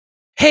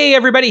Hey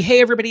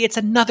everybody, it's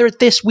another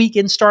This Week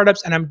in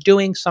Startups, and I'm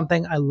doing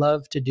something I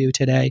love to do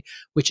today,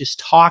 which is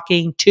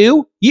talking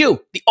to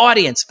you, the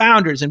audience,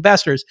 founders,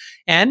 investors,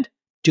 and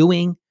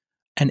doing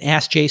an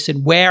Ask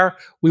Jason where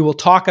we will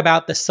talk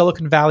about the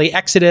Silicon Valley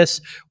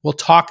exodus. We'll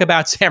talk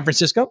about San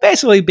Francisco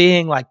basically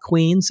being like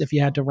Queens, if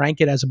you had to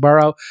rank it as a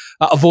borough,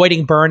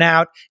 avoiding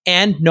burnout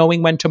and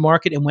knowing when to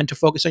market and when to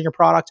focus on your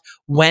product,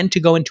 when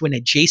to go into an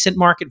adjacent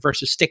market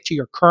versus stick to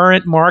your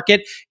current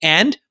market,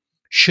 and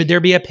should there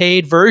be a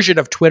paid version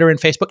of Twitter and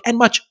Facebook, and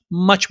much,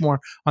 much more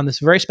on this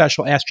very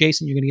special Ask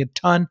Jason. You're going to get a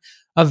ton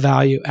of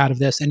value out of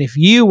this. And if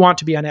you want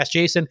to be on Ask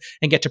Jason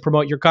and get to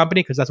promote your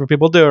company, because that's what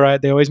people do,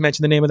 right? They always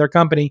mention the name of their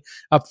company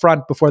up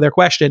front before their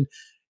question.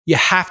 You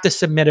have to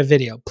submit a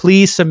video.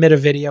 Please submit a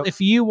video.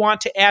 If you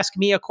want to ask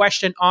me a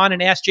question on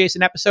an Ask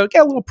Jason episode,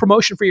 get a little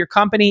promotion for your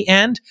company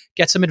and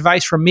get some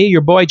advice from me,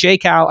 your boy,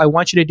 JCal, I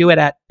want you to do it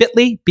at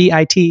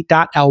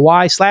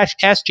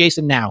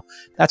bit.ly/AskJasonNow.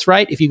 That's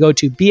right. If you go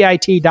to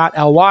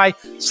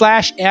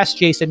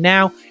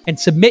bit.ly/AskJasonNow and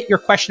submit your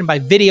question by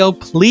video,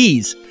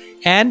 please.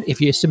 And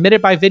if you submit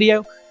it by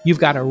video, you've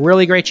got a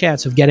really great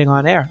chance of getting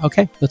on air.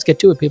 Okay, let's get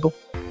to it, people.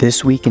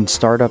 This Week in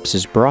Startups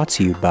is brought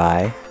to you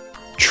by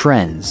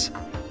Trends.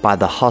 By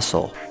The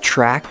Hustle,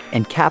 track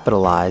and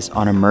capitalize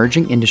on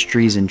emerging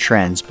industries and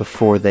trends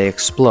before they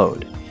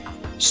explode.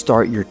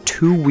 Start your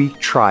 2-week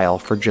trial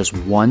for just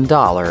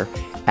 $1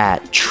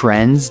 at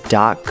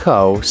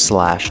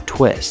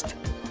trends.co/twist.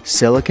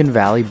 Silicon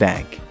Valley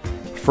Bank.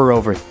 For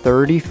over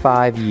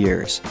 35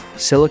 years,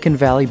 Silicon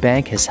Valley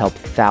Bank has helped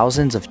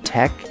thousands of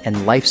tech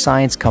and life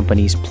science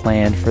companies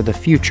plan for the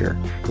future.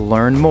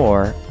 Learn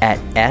more at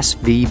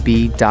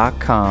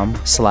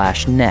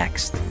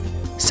svb.com/next.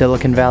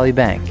 Silicon Valley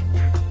Bank.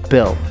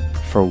 Built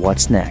for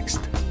what's next.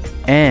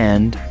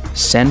 And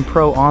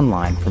SendPro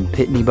Online from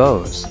Pitney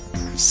Bowes.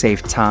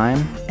 Save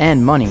time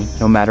and money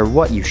no matter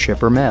what you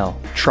ship or mail.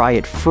 Try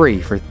it free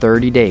for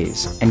 30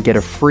 days and get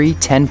a free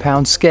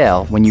 10-pound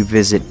scale when you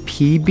visit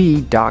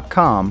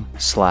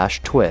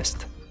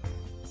pb.com/twist.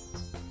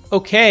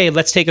 Okay,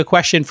 let's take a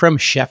question from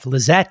Chef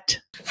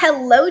Lizette.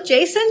 Hello,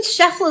 Jason.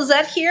 Chef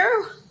Lizette here.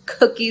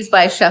 Cookies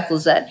by Chef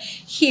Lizette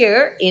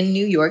here in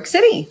New York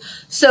City.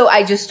 So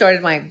I just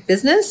started my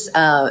business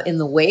in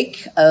the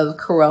wake of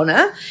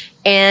Corona.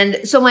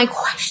 And so my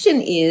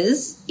question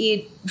is,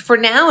 for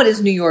now it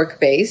is New York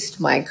based,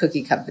 my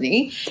cookie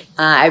company.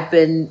 I've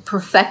been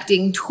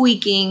perfecting,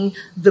 tweaking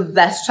the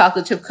best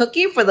chocolate chip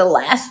cookie for the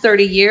last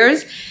 30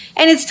 years.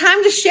 And it's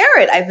time to share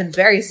it. I've been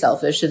very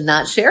selfish in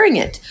not sharing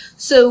it.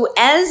 So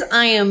as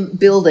I am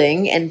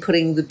building and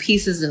putting the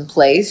pieces in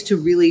place to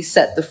really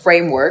set the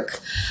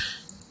framework,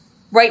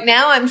 right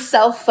now, I'm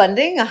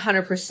self-funding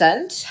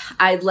 100%.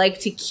 I'd like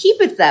to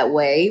keep it that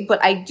way,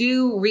 but I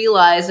do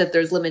realize that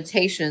there's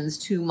limitations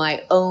to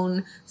my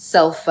own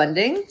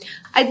self-funding.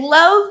 I'd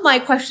love my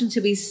question to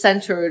be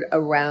centered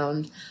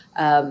around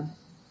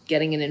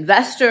getting an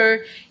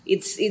investor.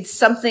 It's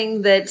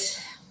something that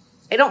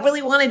I don't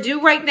really want to do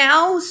right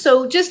now,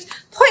 so just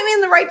point me in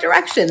the right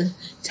direction.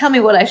 Tell me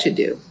what I should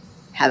do.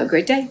 Have a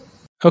great day.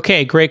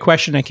 Okay, great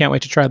question. I can't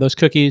wait to try those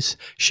cookies,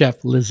 Chef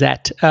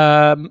Lizette.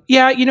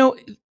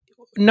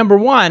 Number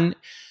one,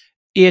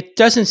 it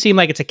doesn't seem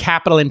like it's a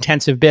capital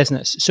intensive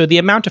business. So the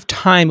amount of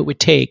time it would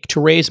take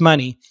to raise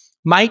money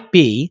might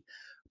be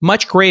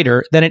much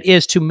greater than it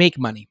is to make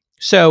money.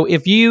 So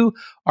if you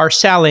are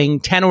selling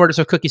 10 orders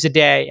of cookies a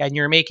day and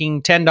you're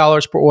making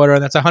 $10 per order,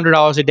 and that's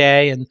 $100 a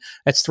day, and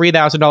that's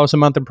 $3,000 a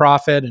month in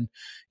profit, and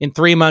in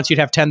 3 months you'd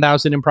have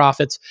 $10,000 in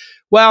profits.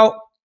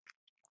 Well,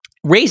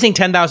 raising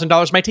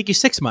 $10,000 might take you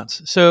 6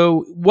 months.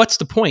 So what's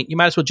the point? You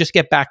might as well just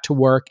get back to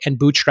work and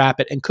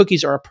bootstrap it. And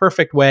cookies are a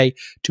perfect way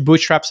to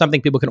bootstrap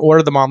something. People can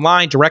order them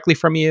online directly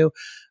from you.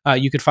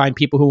 You could find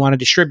people who want to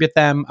distribute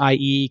them,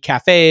 i.e.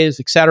 cafes,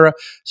 etc.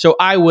 So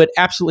I would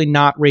absolutely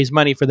not raise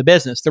money for the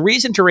business. The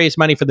reason to raise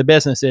money for the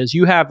business is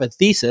you have a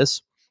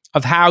thesis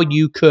of how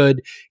you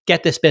could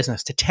get this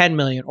business to 10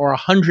 million or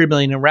 100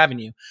 million in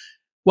revenue.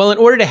 Well, in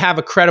order to have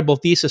a credible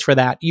thesis for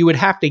that, you would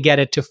have to get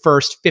it to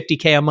first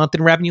 50K a month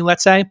in revenue,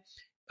 let's say.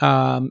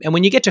 And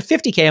when you get to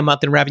 50K a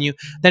month in revenue,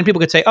 then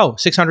people could say, oh,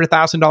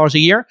 $600,000 a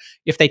year.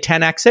 If they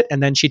 10X it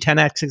and then she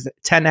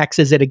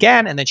 10Xs it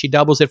again, and then she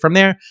doubles it from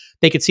there,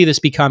 they could see this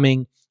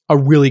becoming a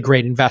really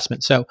great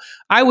investment. So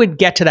I would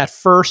get to that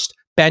first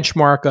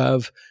benchmark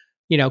of,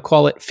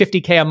 call it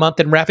 50K a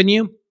month in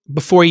revenue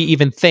before you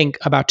even think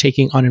about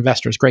taking on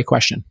investors. Great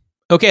question.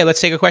 Okay,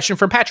 let's take a question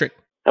from Patrick.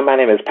 My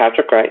name is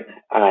Patrick Wright.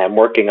 I am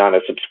working on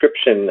a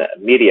subscription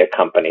media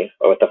company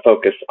with a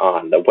focus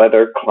on the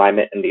weather,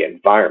 climate, and the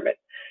environment.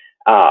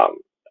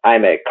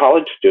 I'm a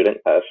college student,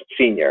 a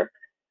senior,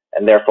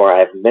 and therefore I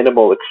have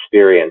minimal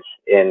experience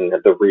in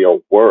the real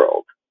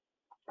world.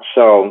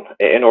 So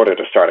in order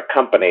to start a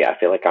company, I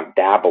feel like I'm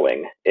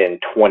dabbling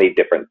in 20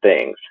 different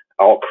things,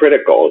 all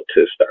critical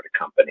to start a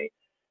company.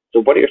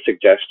 So what are your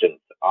suggestions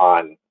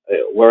on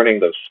learning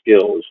those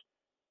skills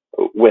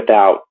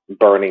without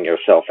burning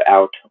yourself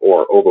out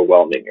or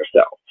overwhelming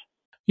yourself?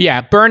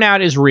 Yeah,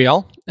 burnout is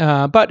real.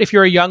 But if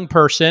you're a young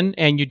person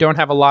and you don't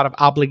have a lot of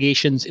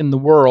obligations in the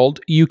world,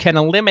 you can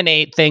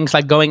eliminate things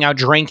like going out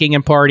drinking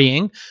and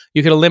partying.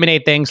 You can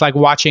eliminate things like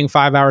watching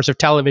 5 hours of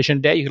television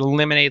a day. You can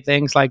eliminate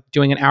things like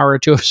doing an hour or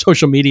two of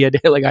social media a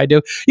day like I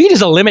do. You can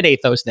just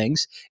eliminate those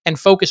things and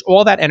focus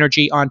all that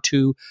energy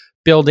onto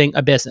building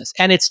a business.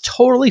 And it's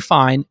totally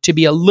fine to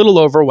be a little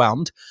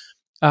overwhelmed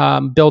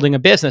building a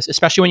business,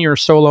 especially when you're a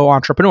solo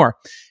entrepreneur.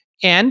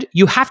 And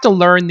you have to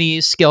learn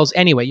these skills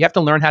anyway. You have to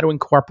learn how to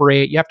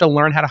incorporate. You have to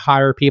learn how to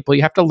hire people.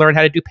 You have to learn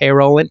how to do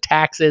payroll and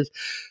taxes.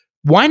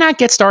 Why not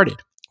get started?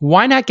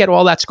 Why not get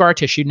all that scar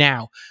tissue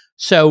now?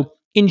 So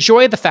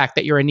enjoy the fact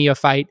that you're a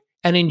neophyte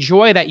and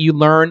enjoy that you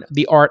learn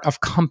the art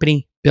of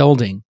company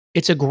building.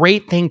 It's a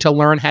great thing to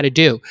learn how to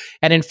do.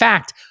 And in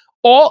fact,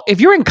 if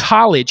you're in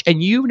college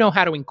and you know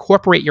how to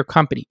incorporate your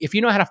company, if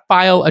you know how to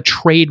file a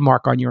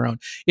trademark on your own,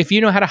 if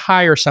you know how to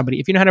hire somebody,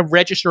 if you know how to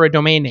register a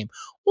domain name,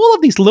 all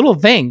of these little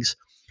things,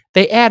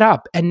 they add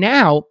up. And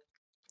now,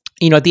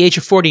 at the age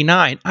of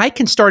 49, I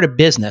can start a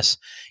business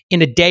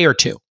in a day or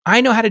two. I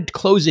know how to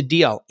close a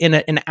deal in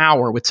an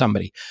hour with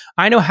somebody.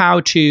 I know how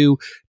to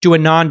do a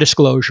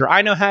non-disclosure.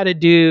 I know how to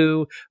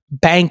do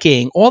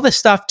banking. All this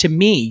stuff to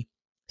me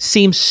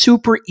seems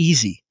super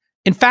easy.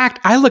 In fact,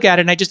 I look at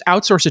it and I just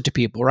outsource it to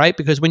people, right?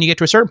 Because when you get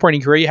to a certain point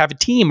in your career, you have a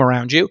team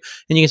around you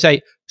and you can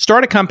say,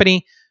 start a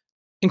company,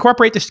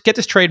 incorporate this, get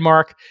this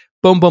trademark,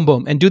 boom, boom,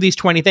 boom, and do these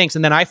 20 things.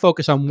 And then I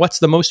focus on what's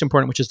the most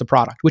important, which is the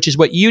product, which is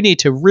what you need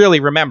to really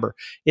remember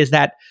is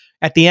that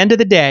at the end of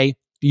the day,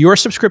 your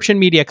subscription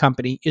media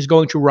company is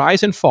going to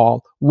rise and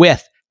fall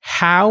with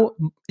how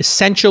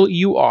essential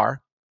you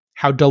are,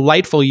 how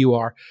delightful you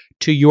are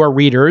to your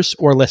readers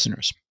or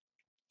listeners.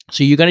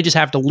 So you're going to just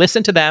have to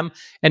listen to them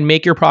and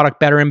make your product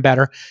better and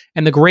better.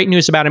 And the great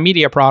news about a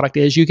media product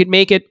is you can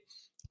make it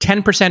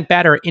 10%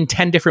 better in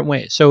 10 different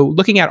ways. So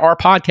looking at our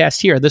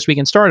podcast here, This Week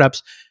in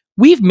Startups,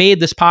 we've made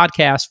this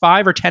podcast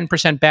 5 or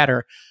 10%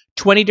 better,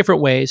 20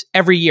 different ways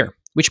every year,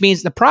 which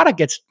means the product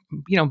gets,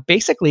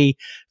 basically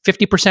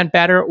 50%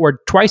 better or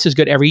twice as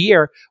good every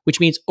year, which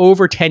means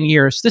over 10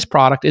 years, this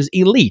product is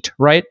elite,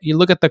 right? You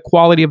look at the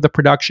quality of the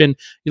production,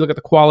 you look at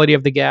the quality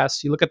of the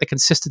guests, you look at the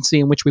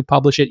consistency in which we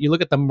publish it, you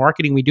look at the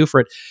marketing we do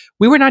for it.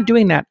 We were not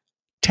doing that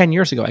 10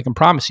 years ago, I can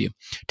promise you.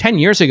 10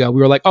 years ago,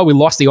 we were like, oh, we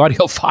lost the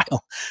audio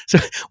file. So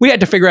we had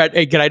to figure out,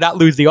 hey, can I not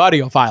lose the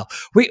audio file?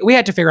 We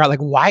had to figure out,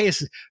 like, why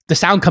is the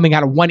sound coming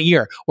out of one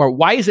ear? Or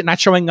why is it not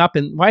showing up?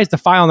 And why is the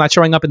file not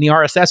showing up in the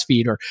RSS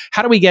feed? Or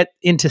how do we get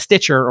into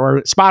Stitcher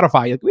or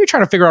Spotify? Like, we were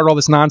trying to figure out all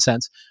this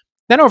nonsense.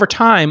 Then over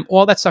time,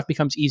 all that stuff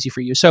becomes easy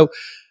for you. So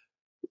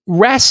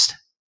rest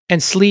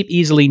and sleep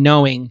easily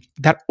knowing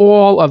that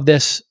all of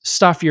this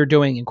stuff you're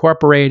doing,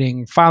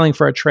 incorporating, filing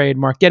for a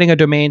trademark, getting a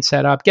domain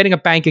set up, getting a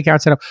bank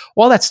account set up,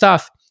 all that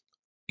stuff,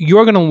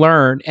 you're going to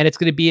learn and it's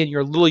going to be in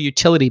your little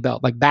utility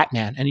belt like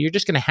Batman, and you're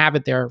just going to have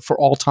it there for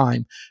all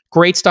time.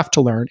 Great stuff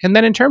to learn. And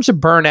then in terms of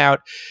burnout,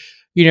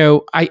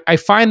 I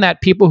find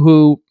that people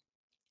who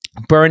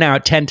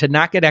burnout tend to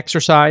not get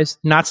exercise,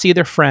 not see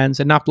their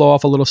friends, and not blow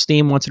off a little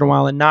steam once in a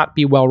while and not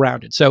be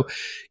well-rounded. So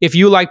if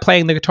you like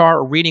playing the guitar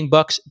or reading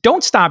books,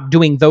 don't stop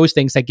doing those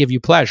things that give you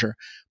pleasure.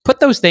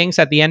 Put those things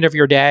at the end of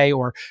your day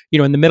or,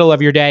 in the middle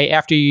of your day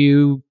after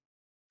you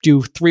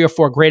do 3 or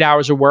 4 great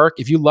hours of work.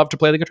 If you love to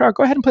play the guitar,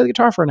 go ahead and play the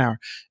guitar for an hour.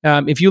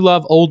 If you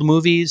love old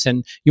movies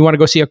and you want to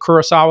go see a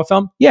Kurosawa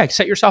film,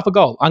 set yourself a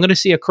goal. I'm going to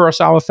see a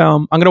Kurosawa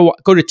film. I'm going to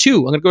go to 2.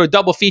 I'm going to go to a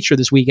double feature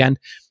this weekend.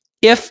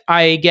 If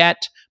I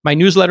get my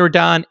newsletter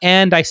done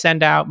and I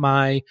send out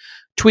my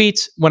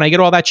tweets, when I get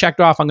all that checked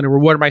off, I'm going to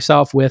reward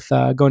myself with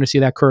going to see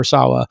that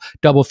Kurosawa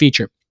double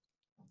feature.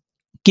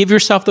 Give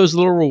yourself those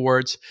little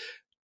rewards.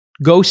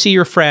 Go see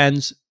your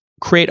friends.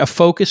 Create a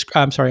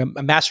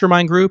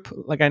mastermind group.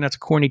 Like, I know it's a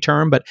corny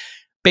term, but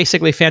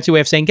basically a fancy way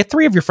of saying get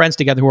 3 of your friends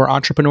together who are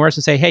entrepreneurs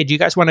and say, hey, do you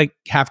guys want to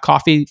have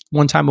coffee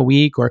one time a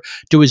week or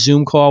do a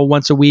Zoom call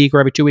once a week or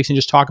every 2 weeks and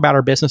just talk about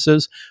our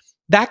businesses?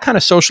 That kind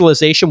of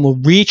socialization will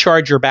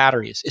recharge your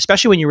batteries,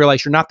 especially when you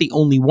realize you're not the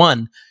only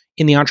one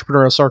in the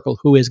entrepreneurial circle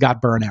who has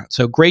got burnout.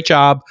 So great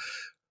job.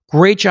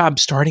 Great job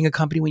starting a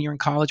company when you're in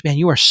college, man.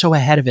 You are so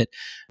ahead of it.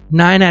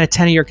 9 out of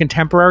 10 of your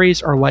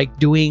contemporaries are like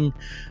doing,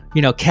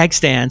 keg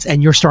stands,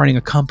 and you're starting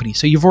a company.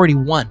 So you've already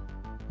won.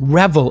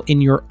 Revel in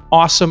your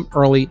awesome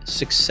early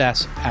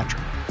success,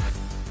 Patrick.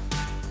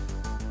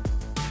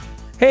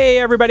 Hey,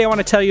 everybody, I want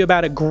to tell you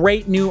about a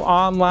great new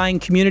online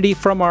community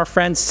from our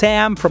friend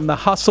Sam from The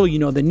Hustle,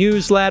 the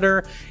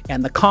newsletter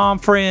and the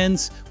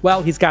conference.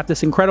 Well, he's got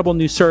this incredible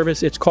new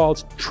service. It's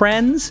called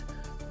Trends,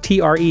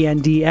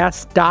 Trends.co,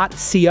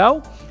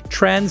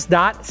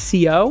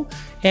 Trends.co.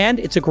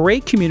 And it's a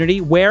great community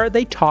where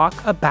they talk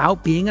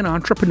about being an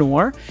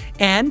entrepreneur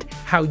and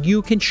how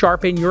you can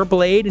sharpen your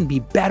blade and be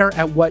better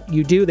at what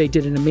you do. They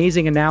did an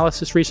amazing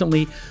analysis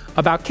recently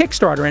about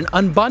Kickstarter and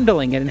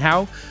unbundling it and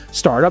how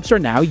startups are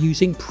now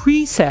using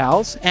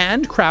pre-sales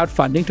and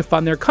crowdfunding to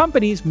fund their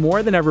companies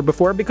more than ever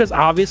before because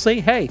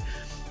obviously, hey,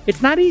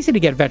 it's not easy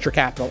to get venture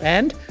capital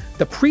and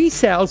the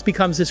pre-sales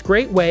becomes this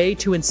great way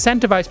to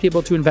incentivize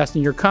people to invest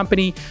in your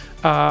company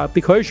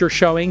because you're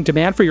showing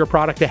demand for your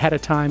product ahead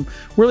of time,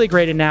 really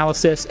great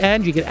analysis,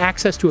 and you get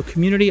access to a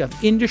community of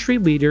industry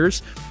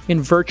leaders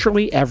in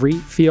virtually every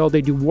field.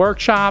 They do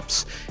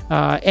workshops,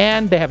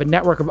 and they have a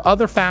network of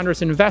other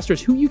founders and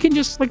investors who you can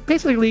just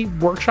basically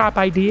workshop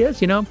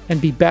ideas, and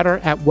be better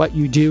at what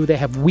you do. They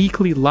have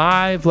weekly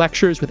live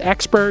lectures with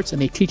experts,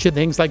 and they teach you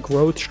things like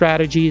growth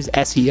strategies,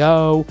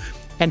 SEO,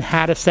 and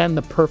how to send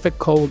the perfect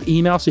cold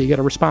email so you get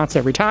a response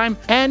every time.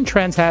 And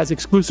Trends has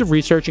exclusive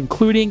research,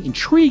 including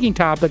intriguing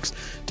topics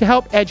to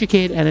help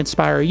educate and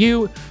inspire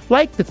you,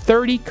 like the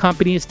 30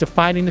 companies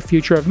defining the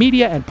future of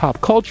media and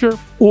pop culture,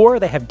 or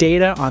they have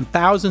data on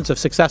thousands of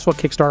successful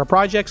Kickstarter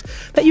projects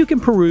that you can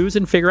peruse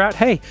and figure out,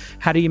 hey,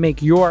 how do you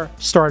make your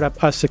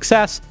startup a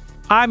success?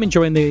 I'm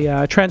enjoying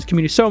the Trends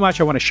community so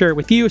much, I want to share it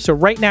with you. So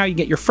right now, you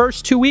get your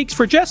first 2 weeks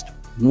for just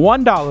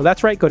 $1.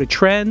 That's right, go to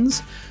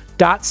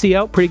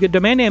trends.co, pretty good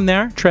domain name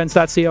there,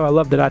 trends.co, I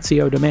love the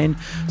 .co domain,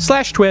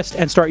 /twist,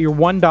 and start your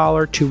 $1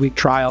 2-week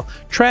trial,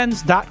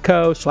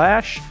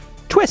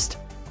 trends.co/twist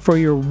for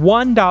your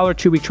 $1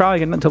 2-week trial.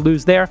 You got nothing to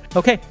lose there.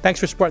 Okay, thanks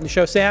for supporting the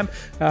show, Sam.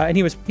 And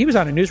he was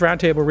on a news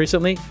roundtable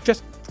recently,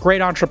 just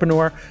great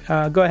entrepreneur.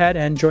 Go ahead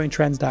and join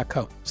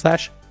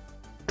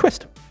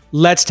trends.co/twist.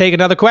 Let's take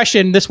another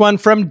question, this one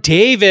from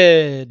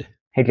David.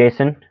 Hey,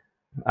 Jason.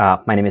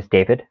 My name is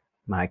David.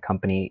 My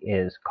company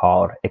is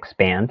called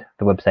Expand.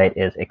 The website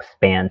is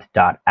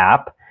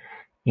expand.app,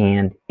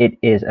 and it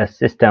is a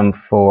system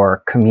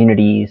for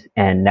communities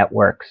and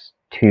networks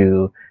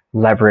to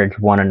leverage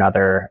one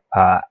another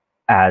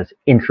as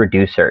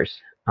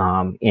introducers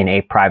in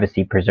a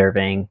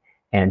privacy-preserving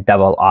and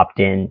double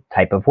opt-in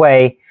type of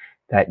way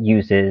that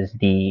uses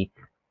the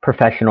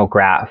professional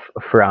graph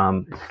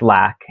from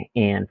Slack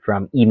and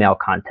from email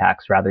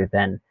contacts rather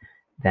than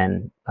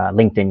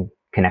LinkedIn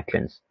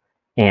connections.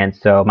 And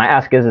so my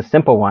ask is a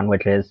simple one,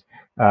 which is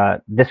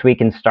This Week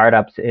in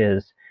Startups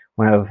is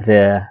one of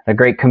the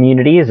great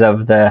communities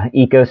of the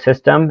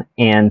ecosystem.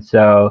 And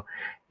so,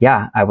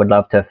 yeah, I would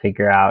love to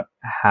figure out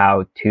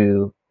how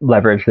to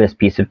leverage this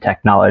piece of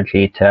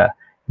technology to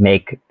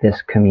make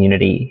this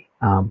community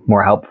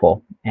more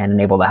helpful and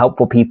enable the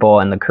helpful people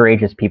and the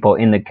courageous people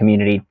in the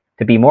community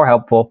to be more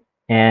helpful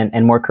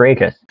and more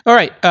courageous. All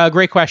right.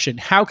 Great question.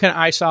 How can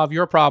I solve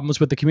your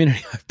problems with the community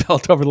I've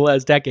built over the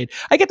last decade?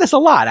 I get this a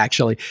lot,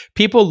 actually.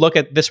 People look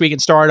at This Week in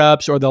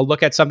Startups, or they'll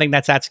look at something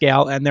that's at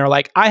scale, and they're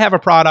like, I have a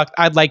product.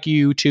 I'd like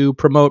you to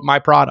promote my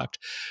product.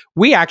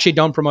 We actually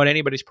don't promote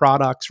anybody's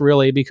products,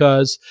 really,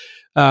 because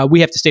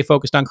we have to stay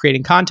focused on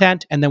creating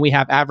content. And then we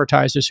have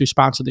advertisers who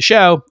sponsor the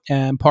show,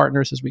 and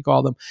partners, as we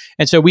call them.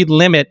 And so we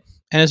limit.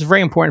 And it's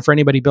very important for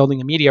anybody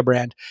building a media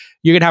brand.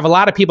 You're going to have a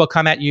lot of people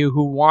come at you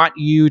who want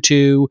you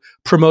to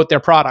promote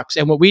their products.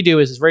 And what we do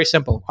is very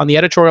simple. On the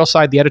editorial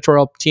side, the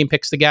editorial team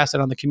picks the guests,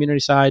 and on the community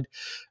side,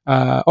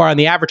 or on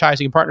the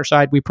advertising and partner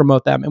side, we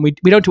promote them. And we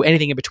don't do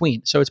anything in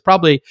between. So it's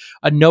probably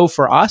a no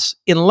for us,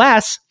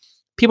 unless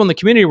people in the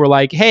community were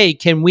like, hey,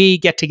 can we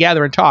get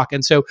together and talk?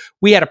 And so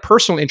we had a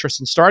personal interest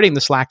in starting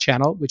the Slack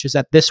channel, which is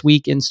at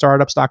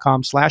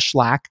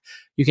thisweekinstartups.com/Slack.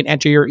 You can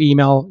enter your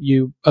email.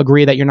 You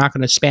agree that you're not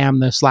going to spam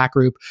the Slack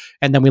group,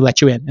 and then we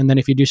let you in. And then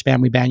if you do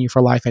spam, we ban you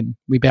for life, and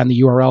we ban the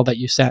URL that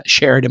you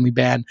shared, and we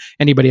ban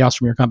anybody else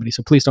from your company.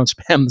 So please don't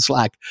spam the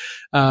Slack.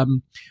 But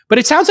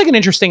it sounds like an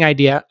interesting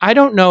idea. I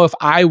don't know if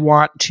I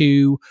want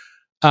to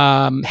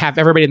have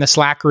everybody in the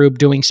Slack group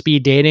doing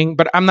speed dating,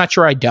 but I'm not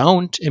sure I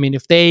don't. I mean,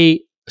 if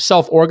they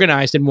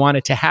self-organized and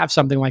wanted to have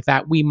something like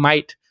that, we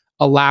might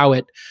allow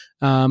it.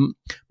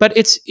 But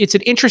it's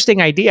an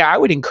interesting idea. I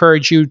would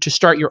encourage you to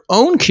start your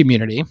own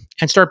community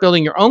and start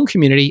building your own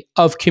community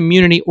of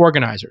community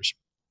organizers.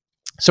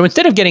 So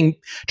instead of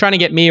trying to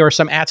get me or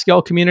some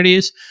at-scale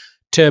communities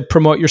to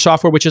promote your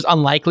software, which is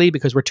unlikely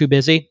because we're too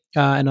busy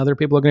and other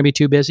people are going to be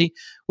too busy,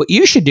 what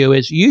you should do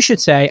is you should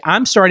say,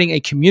 I'm starting a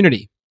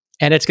community,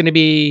 and it's going to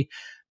be,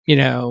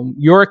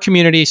 your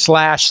community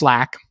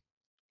 /Slack.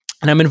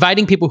 And I'm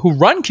inviting people who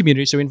run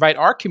communities. So invite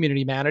our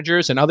community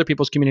managers and other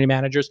people's community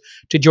managers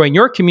to join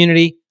your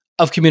community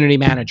of community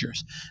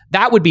managers.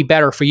 That would be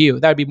better for you.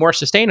 That would be more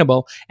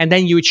sustainable. And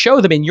then you would show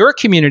them in your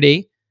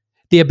community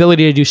the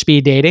ability to do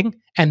speed dating.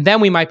 And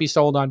then we might be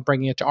sold on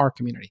bringing it to our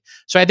community.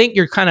 So I think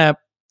you're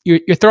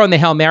throwing the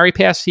Hail Mary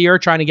pass here,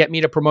 trying to get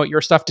me to promote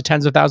your stuff to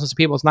tens of thousands of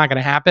people. It's not going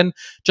to happen.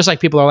 Just like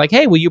people are like,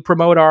 hey, will you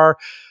promote our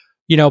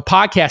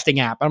podcasting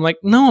app? I'm like,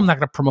 no, I'm not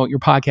going to promote your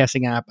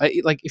podcasting app.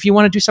 If you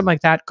want to do something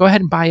like that, go ahead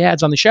and buy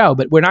ads on the show.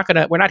 But we're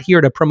not here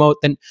to promote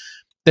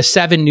the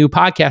 7 new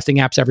podcasting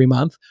apps every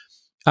month.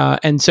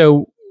 And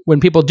so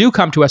when people do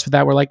come to us with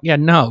that, we're like, yeah,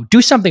 no,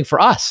 do something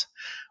for us,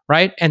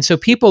 right? And so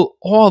people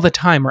all the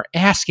time are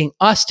asking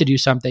us to do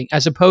something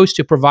as opposed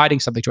to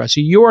providing something to us.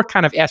 So you're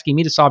kind of asking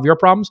me to solve your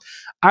problems.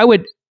 I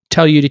would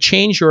tell you to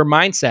change your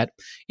mindset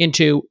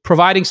into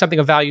providing something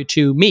of value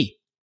to me.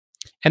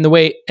 And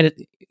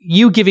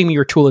you giving me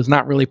your tool is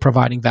not really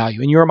providing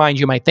value. In your mind,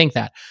 you might think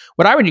that.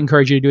 What I would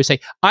encourage you to do is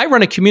say, I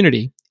run a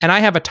community, and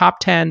I have a top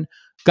 10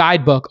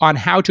 guidebook on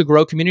how to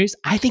grow communities,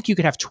 I think you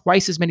could have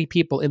twice as many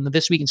people in the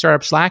This Week in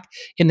Startup Slack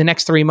in the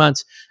next 3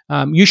 months.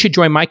 You should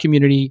join my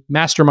community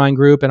mastermind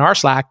group and our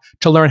Slack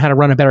to learn how to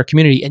run a better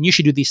community. And you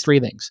should do these 3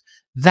 things.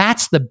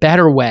 That's the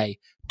better way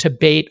to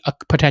bait a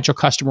potential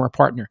customer or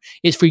partner,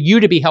 is for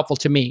you to be helpful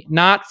to me,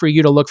 not for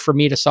you to look for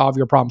me to solve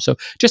your problem. So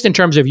just in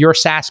terms of your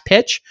SaaS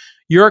pitch,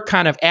 you're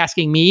kind of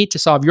asking me to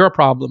solve your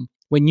problem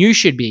when you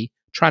should be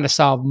trying to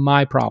solve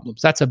my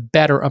problems. That's a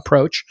better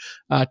approach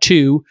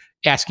to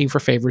asking for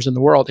favors in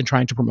the world and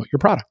trying to promote your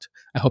product.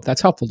 I hope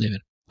that's helpful,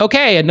 David.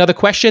 Okay, another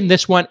question.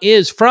 This one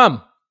is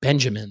from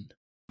Benjamin.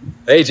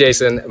 Hey,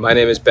 Jason. My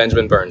name is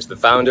Benjamin Burns, the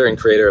founder and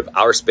creator of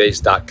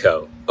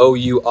ourspace.co,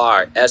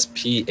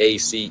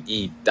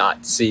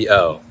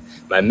 ourspace.co.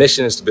 My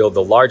mission is to build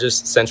the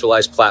largest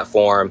centralized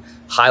platform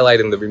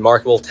highlighting the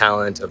remarkable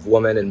talent of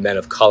women and men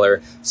of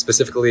color,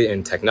 specifically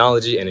in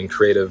technology and in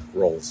creative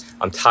roles.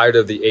 I'm tired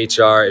of the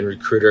HR and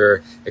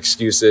recruiter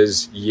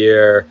excuses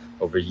year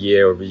over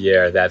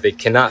year that they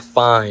cannot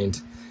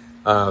find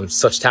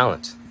such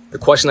talent. The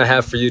question I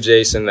have for you,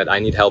 Jason, that I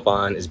need help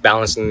on is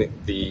balancing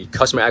the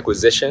customer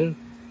acquisition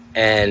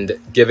and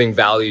giving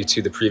value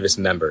to the previous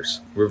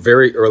members. We're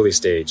very early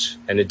stage,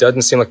 and it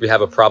doesn't seem like we have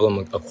a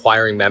problem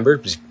acquiring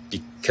members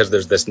because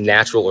there's this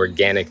natural,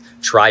 organic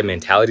tribe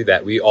mentality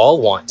that we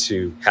all want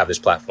to have this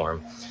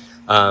platform.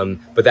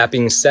 But that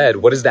being said,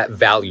 what is that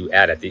value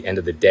add at the end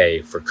of the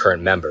day for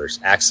current members?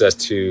 Access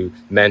to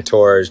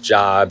mentors,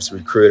 jobs,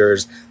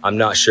 recruiters? I'm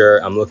not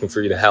sure. I'm looking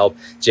for you to help.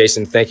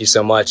 Jason, thank you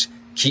so much.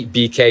 Keep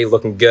BK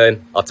looking good.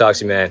 I'll talk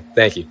to you, man.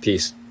 Thank you.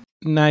 Peace.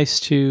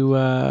 Nice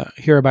to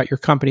hear about your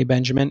company,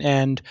 Benjamin.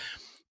 And,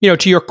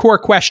 to your core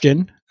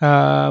question,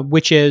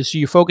 which is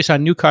you focus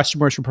on new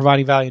customers for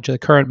providing value to the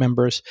current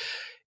members.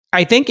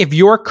 I think if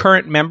your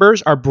current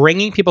members are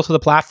bringing people to the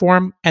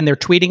platform and they're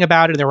tweeting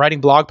about it and they're writing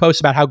blog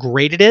posts about how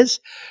great it is,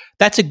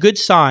 that's a good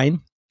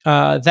sign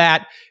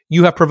that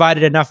you have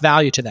provided enough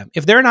value to them.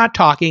 If they're not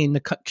talking and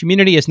the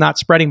community is not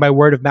spreading by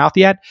word of mouth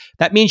yet,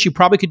 that means you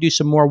probably could do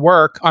some more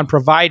work on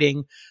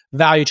providing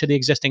value to the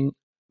existing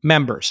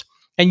members.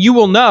 And you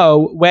will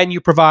know when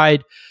you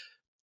provide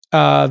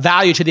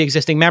value to the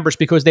existing members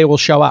because they will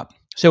show up.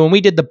 So when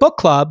we did the book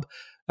club,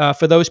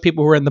 for those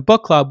people who were in the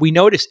book club, we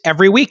noticed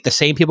every week the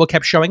same people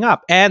kept showing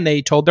up and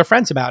they told their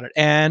friends about it.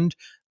 And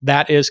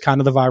that is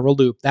kind of the viral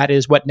loop. That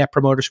is what Net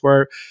Promoter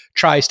Score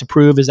tries to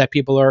prove, is that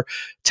people are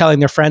telling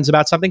their friends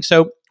about something.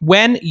 So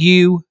when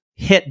you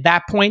hit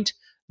that point,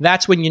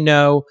 that's when you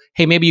know,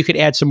 hey, maybe you could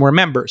add some more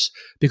members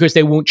because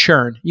they won't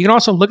churn. You can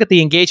also look at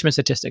the engagement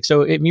statistics.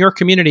 So in your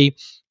community,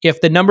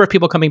 if the number of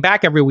people coming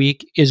back every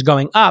week is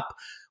going up,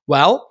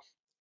 well,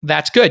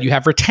 that's good. You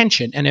have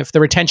retention. And if the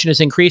retention is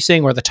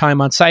increasing, or the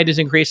time on site is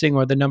increasing,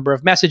 or the number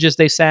of messages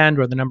they send,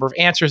 or the number of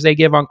answers they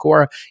give on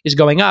Quora is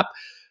going up,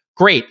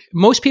 great.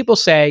 Most people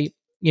say,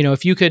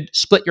 if you could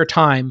split your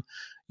time,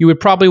 you would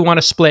probably want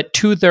to split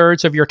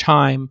 2/3 of your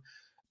time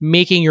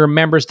making your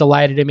members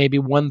delighted and maybe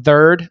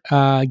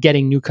 1/3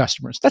 getting new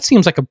customers. That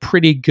seems like a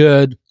pretty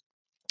good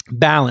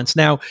balance.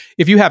 Now,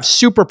 if you have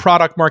super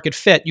product market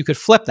fit, you could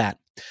flip that.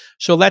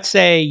 So let's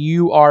say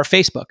you are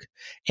Facebook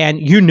and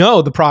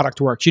the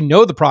product works.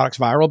 The product's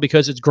viral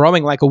because it's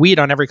growing like a weed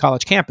on every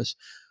college campus.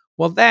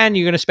 Well, then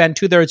you're going to spend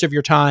 2/3 of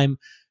your time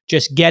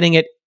just getting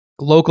it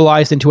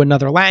localized into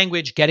another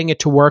language, getting it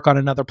to work on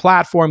another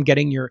platform,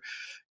 getting your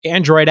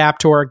Android app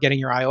to work, getting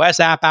your iOS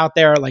app out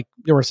there. Like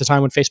there was a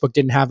time when Facebook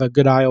didn't have a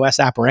good iOS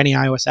app or any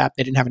iOS app.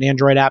 They didn't have an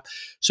Android app.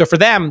 So for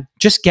them,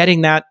 just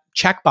getting that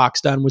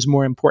checkbox done was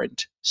more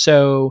important.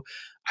 So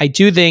I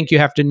do think you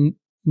have to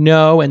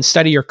know and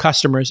study your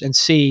customers and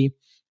see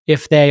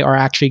if they are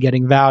actually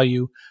getting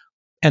value.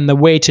 And the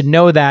way to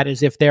know that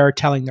is if they're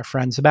telling their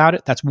friends about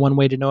it. That's one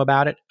way to know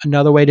about it.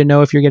 Another way to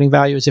know if you're getting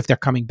value is if they're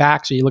coming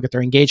back. So you look at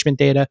their engagement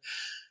data.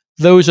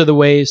 Those are the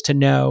ways to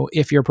know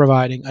if you're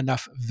providing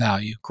enough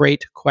value.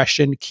 Great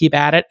question. Keep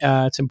at it.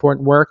 It's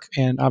important work.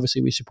 And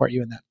obviously, we support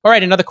you in that. All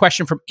right. Another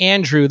question from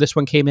Andrew. This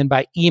one came in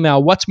by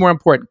email. What's more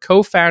important,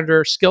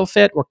 co-founder skill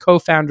fit or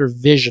co-founder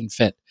vision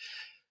fit?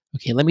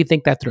 Okay, let me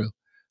think that through.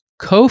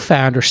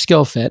 Co-founder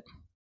skill fit.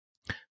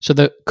 So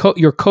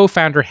your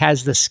co-founder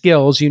has the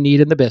skills you need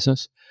in the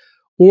business,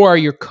 or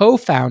your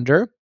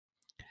co-founder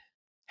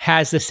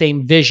has the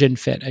same vision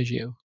fit as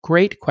you.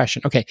 Great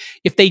question. Okay.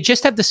 If they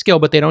just have the skill,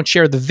 but they don't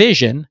share the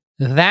vision,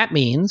 that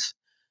means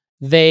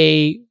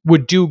they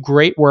would do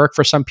great work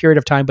for some period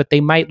of time, but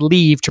they might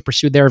leave to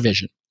pursue their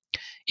vision.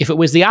 If it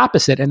was the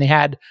opposite and they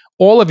had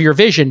all of your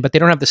vision, but they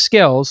don't have the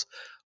skills,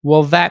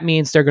 well, that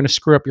means they're going to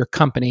screw up your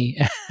company.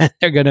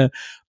 They're going to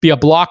be a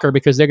blocker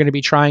because they're going to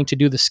be trying to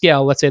do the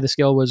skill. Let's say the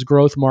skill was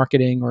growth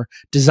marketing or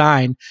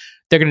design.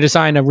 They're going to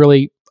design a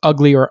really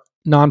ugly or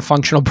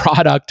non-functional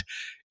product,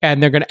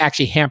 and they're going to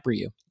actually hamper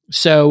you.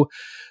 So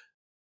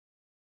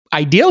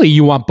ideally,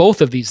 you want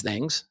both of these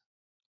things.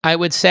 I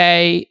would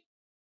say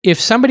if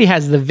somebody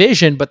has the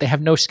vision, but they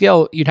have no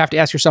skill, you'd have to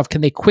ask yourself,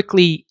 can they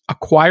quickly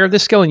acquire the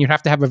skill? And you'd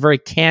have to have a very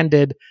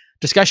candid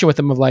discussion with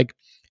them of like,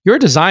 your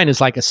design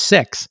is like a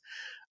 6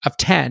 of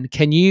 10.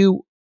 Can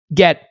you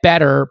get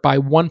better by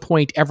 1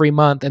 point every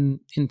month and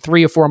in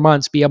 3 or 4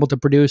 months be able to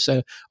produce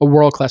a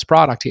world-class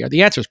product here?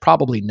 The answer is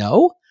probably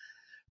no.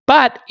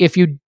 But if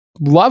you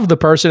love the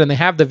person and they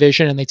have the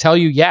vision and they tell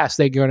you, yes,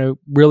 they're going to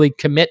really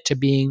commit to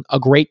being a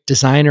great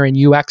designer and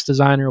UX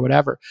designer or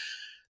whatever,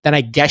 then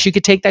I guess you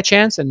could take that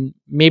chance. And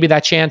maybe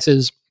that chance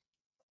is,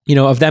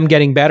 of them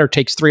getting better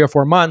takes 3 or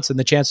 4 months, and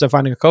the chance of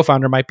finding a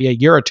co-founder might be a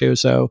year or two.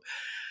 So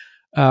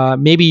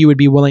maybe you would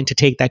be willing to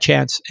take that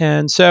chance.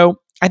 And so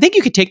I think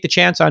you could take the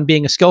chance on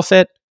being a skill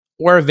fit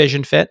or a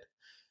vision fit.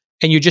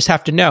 And you just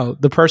have to know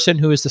the person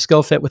who is the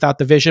skill fit without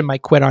the vision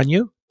might quit on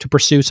you to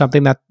pursue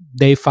something that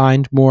they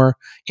find more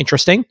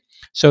interesting.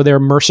 So they're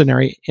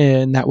mercenary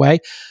in that way.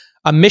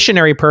 A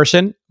missionary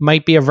person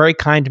might be a very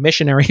kind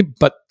missionary,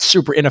 but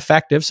super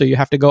ineffective. So you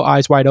have to go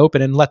eyes wide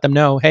open and let them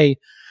know, hey,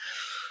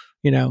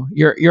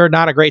 you're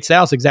not a great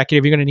sales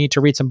executive. You're going to need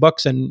to read some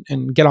books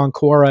and get on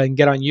Quora and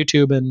get on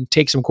YouTube and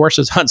take some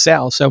courses on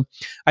sales. So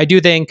I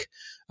do think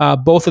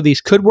both of these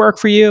could work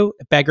for you.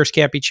 Beggars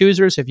can't be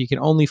choosers. If you can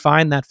only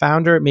find that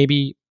founder,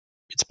 maybe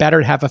it's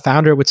better to have a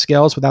founder with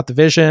skills without the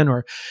vision,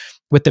 or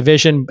with the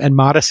vision and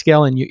modest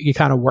skill, and you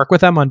kind of work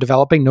with them on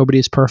developing. Nobody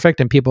is perfect,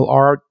 and people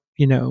are,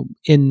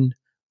 in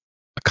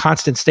a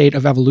constant state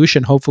of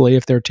evolution, hopefully,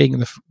 if they're taking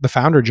the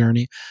founder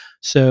journey.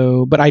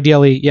 So, but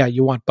ideally, yeah,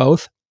 you want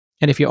both.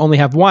 And if you only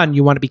have one,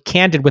 you want to be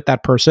candid with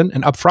that person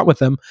and upfront with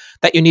them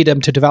that you need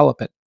them to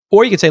develop it.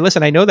 Or you could say,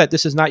 listen, I know that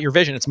this is not your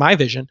vision, it's my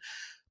vision,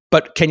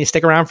 but can you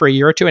stick around for a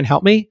year or two and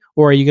help me?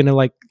 Or are you going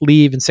to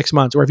leave in 6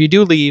 months? Or if you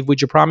do leave,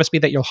 would you promise me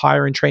that you'll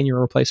hire and train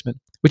your replacement?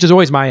 Which is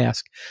always my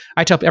ask.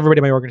 I tell everybody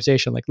in my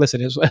organization,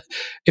 listen,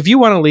 if you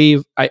want to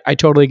leave, I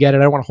totally get it.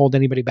 I don't want to hold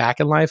anybody back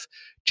in life.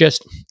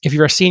 Just if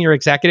you're a senior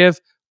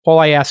executive, all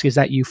I ask is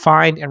that you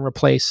find and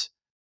replace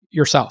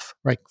yourself,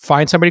 right?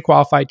 Find somebody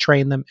qualified,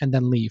 train them, and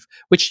then leave,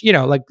 which,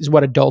 is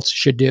what adults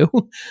should do.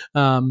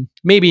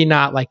 Maybe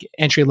not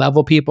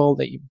entry-level people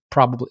that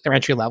they're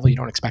entry-level, you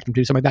don't expect them to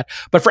do something like that.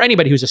 But for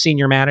anybody who's a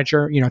senior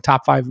manager,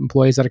 top 5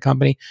 employees at a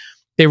company,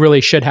 they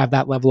really should have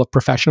that level of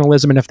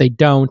professionalism. And if they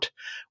don't,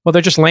 well,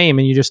 they're just lame,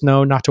 and you just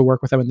know not to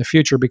work with them in the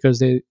future, because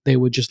they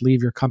would just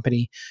leave your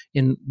company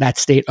in that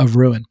state of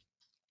ruin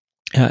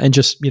and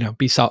just,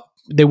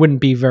 they wouldn't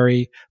be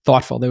very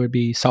thoughtful. They would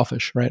be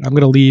selfish, right? I'm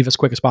going to leave as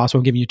quick as possible.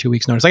 I'm giving you 2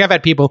 weeks notice. I've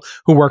had people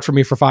who worked for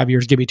me for 5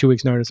 years give me 2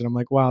 weeks notice. And I'm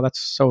like, wow, that's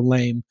so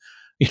lame.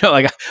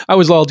 I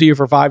was loyal to you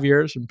for 5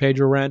 years and paid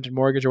your rent and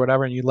mortgage or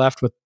whatever, and you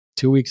left with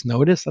 2 weeks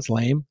notice. That's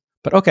lame.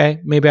 But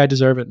okay, maybe I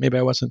deserve it. Maybe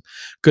I wasn't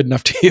good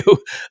enough to you.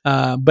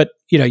 But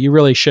you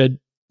really should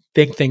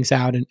think things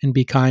out and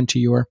be kind to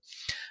your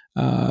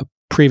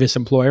previous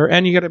employer.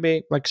 And you got to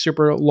be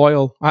super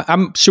loyal.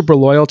 I'm super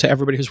loyal to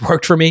everybody who's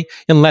worked for me,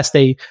 unless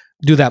they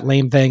do that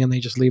lame thing and they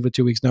just leave with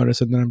 2 weeks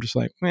notice. And then I'm just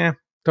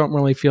don't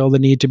really feel the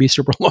need to be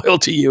super loyal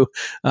to you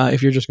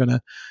if you're just going to,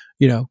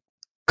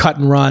 cut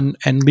and run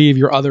and leave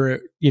your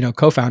other,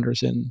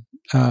 co-founders in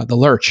the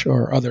lurch,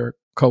 or other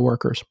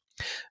coworkers.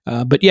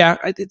 But yeah,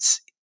 it's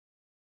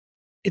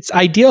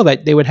ideal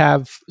that they would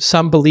have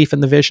some belief in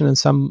the vision and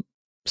some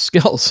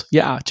skills,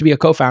 to be a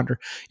co-founder.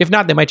 If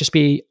not, they might just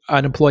be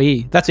an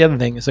employee. That's the other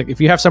thing. It's if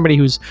you have somebody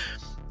who's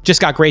just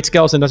got great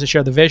skills and doesn't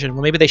share the vision,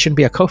 well, maybe they shouldn't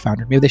be a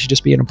co-founder. Maybe they should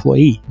just be an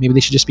employee. Maybe they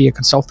should just be a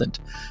consultant,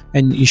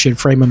 and you should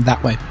frame them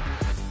that way.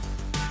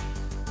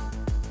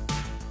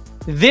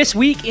 This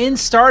Week in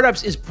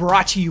Startups is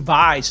brought to you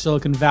by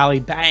Silicon Valley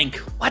Bank.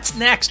 What's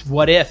next?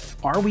 What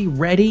if? Are we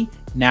ready?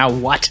 Now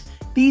what?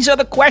 These are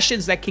the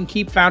questions that can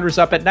keep founders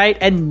up at night,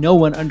 and no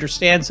one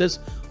understands this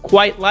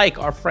quite like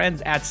our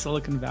friends at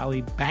Silicon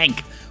Valley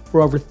Bank.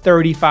 For over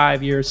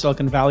 35 years,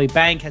 Silicon Valley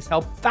Bank has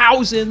helped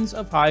thousands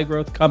of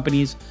high-growth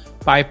companies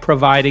by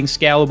providing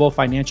scalable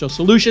financial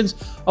solutions,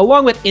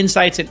 along with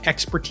insights and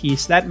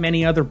expertise that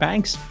many other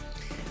banks,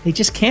 they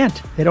just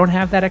can't. They don't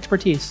have that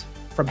expertise.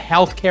 From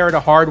healthcare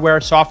to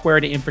hardware, software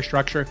to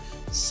infrastructure,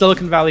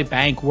 Silicon Valley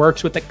Bank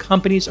works with the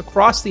companies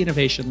across the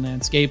innovation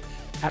landscape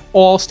at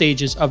all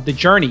stages of the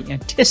journey,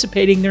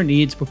 anticipating their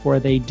needs before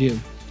they do.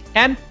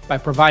 And by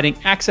providing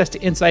access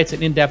to insights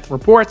and in-depth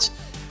reports,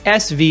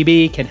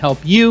 SVB can help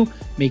you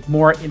make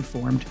more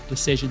informed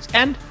decisions.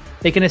 And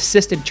they can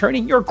assist in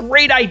turning your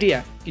great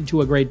idea into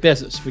a great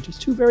business, which is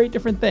two very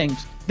different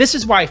things. This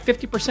is why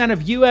 50%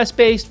 of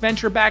US-based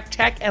venture-backed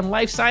tech and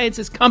life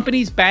sciences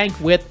companies bank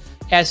with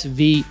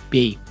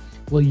SVB.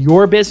 Will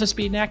your business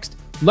be next?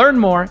 Learn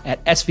more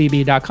at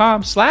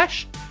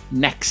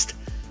svb.com/next.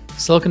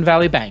 Silicon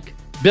Valley Bank,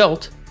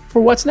 built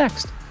for what's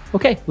next.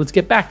 Okay, let's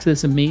get back to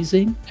this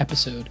amazing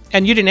episode.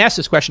 And you didn't ask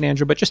this question,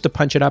 Andrew, but just to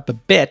punch it up a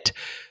bit,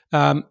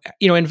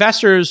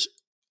 investors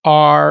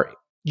are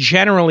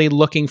generally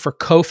looking for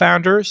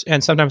co-founders,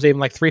 and sometimes even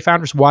like 3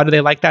 founders. Why do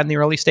they like that in the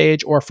early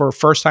stage? Or for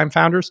first-time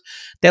founders?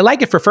 They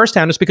like it for first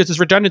founders because it's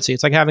redundancy.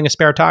 It's like having a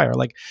spare tire.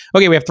 Like,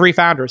 okay, we have 3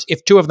 founders.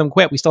 If 2 of them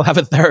quit, we still have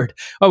a third.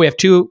 Oh, we have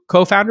 2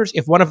 co-founders.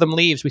 If one of them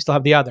leaves, we still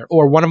have the other.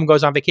 Or one of them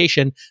goes on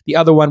vacation, the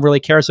other one really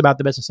cares about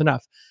the business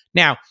enough.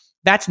 Now,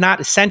 that's not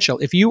essential.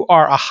 If you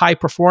are a high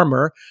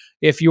performer,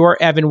 if you're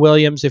Evan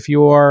Williams, if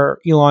you're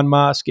Elon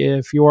Musk,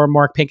 if you're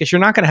Mark Pincus,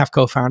 you're not going to have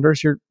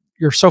co-founders. You're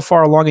you're so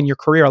far along in your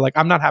career. Like,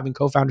 I'm not having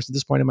co-founders at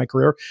this point in my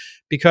career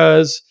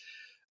because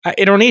I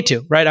don't need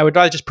to, right? I would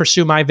rather just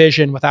pursue my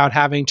vision without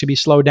having to be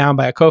slowed down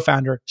by a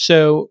co-founder.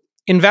 So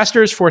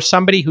investors, for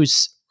somebody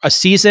who's a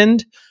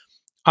seasoned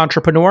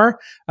entrepreneur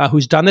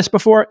who's done this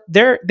before,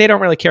 they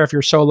don't really care if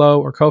you're solo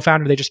or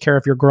co-founder. They just care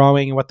if you're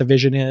growing and what the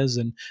vision is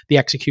and the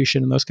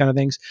execution and those kind of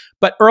things.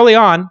 But early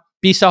on,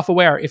 be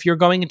self-aware. If you're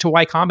going into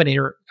Y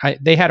Combinator,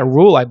 they had a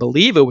rule, I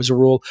believe it was a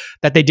rule,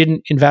 that they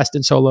didn't invest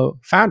in solo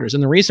founders.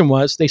 And the reason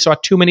was they saw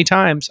too many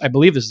times, I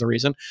believe this is the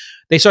reason,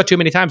 they saw too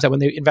many times that when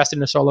they invested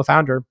in a solo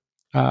founder,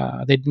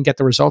 they didn't get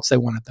the results they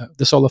wanted.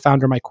 The solo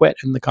founder might quit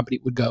and the company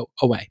would go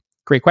away.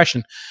 Great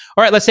question.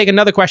 All right, let's take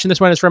another question. This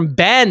one is from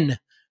Ben.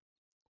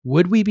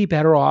 Would we be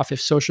better off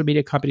if social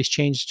media companies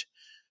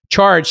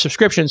charge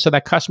subscriptions so the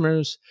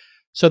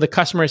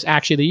customer is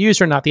actually the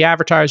user, not the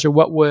advertiser?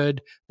 What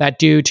would that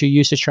do to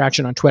usage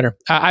traction on Twitter?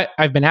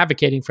 I've been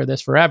advocating for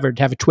this forever,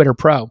 to have a Twitter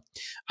Pro.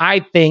 I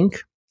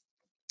think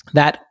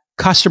that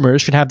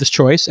customers should have this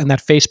choice, and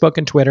that Facebook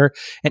and Twitter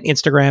and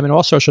Instagram and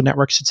all social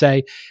networks should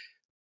say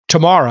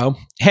tomorrow,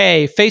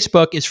 hey,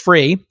 Facebook is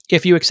free.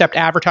 If you accept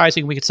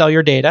advertising, we could sell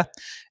your data,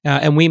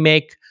 and we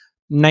make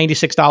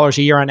 $96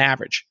 a year on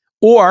average.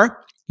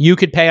 Or you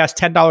could pay us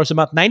 $10 a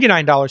month,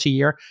 $99 a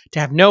year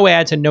to have no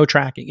ads and no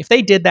tracking. If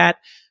they did that,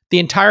 the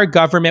entire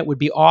government would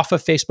be off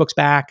of Facebook's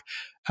back,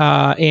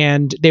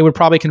 and they would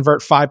probably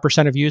convert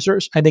 5% of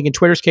users. I think in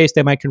Twitter's case,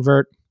 they might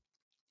convert,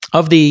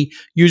 of the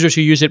users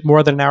who use it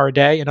more than an hour a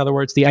day. In other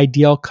words, the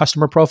ideal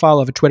customer profile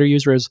of a Twitter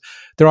user is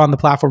they're on the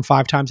platform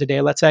 5 times a day,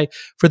 let's say.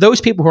 For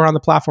those people who are on the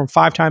platform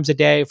 5 times a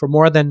day for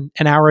more than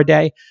an hour a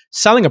day,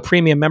 selling a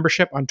premium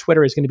membership on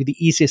Twitter is going to be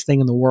the easiest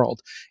thing in the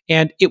world.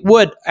 And it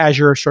would, as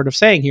you're sort of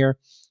saying here,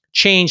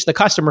 change the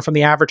customer from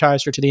the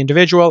advertiser to the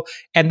individual.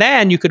 And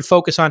then you could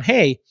focus on,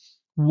 hey,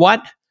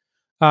 what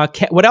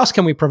else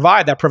can we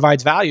provide that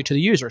provides value to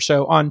the user?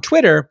 So on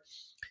Twitter,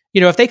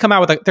 if they come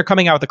out with they're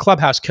coming out with a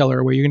Clubhouse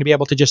killer where you're going to be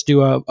able to just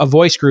do a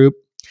voice group,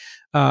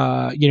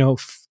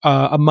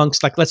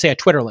 amongst, like, let's say a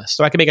Twitter list.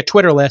 So I can make a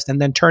Twitter list and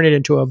then turn it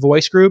into a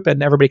voice group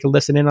and everybody can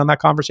listen in on that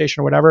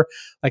conversation or whatever,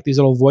 like these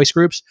little voice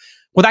groups.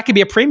 Well, that could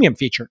be a premium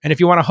feature. And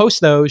if you want to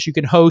host those, you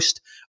can host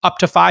up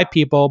to 5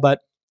 people, but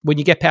when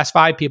you get past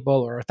 5 people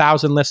or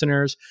 1,000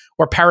 listeners,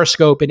 or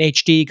Periscope in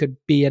HD could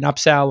be an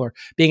upsell, or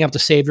being able to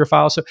save your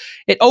files. So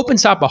it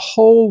opens up a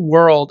whole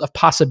world of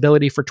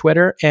possibility for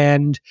Twitter.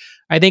 And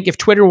I think if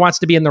Twitter wants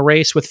to be in the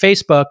race with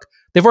Facebook,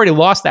 they've already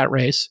lost that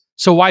race.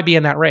 So why be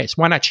in that race?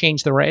 Why not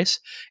change the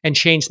race and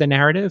change the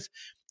narrative?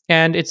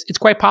 And it's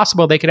quite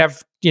possible they could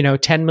have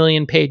 10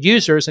 million paid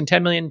users, and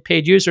 10 million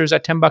paid users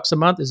at $10 a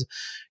month is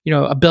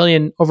over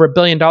 $1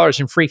 billion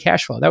in free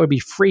cash flow. That would be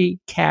free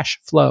cash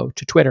flow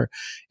to Twitter,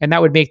 and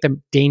that would make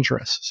them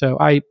dangerous. So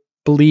I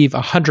believe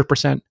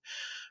 100%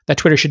 that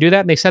Twitter should do that,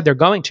 and they said they're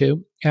going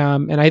to.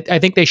 And I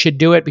think they should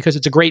do it because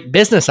it's a great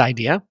business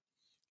idea,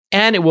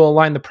 and it will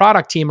align the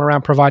product team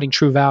around providing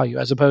true value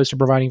as opposed to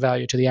providing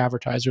value to the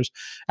advertisers,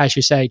 as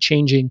you say,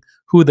 changing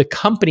who the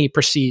company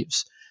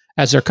perceives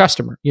as their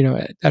customer.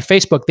 At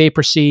Facebook, they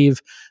perceive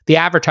the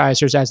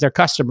advertisers as their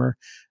customer,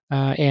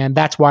 and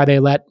that's why they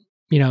let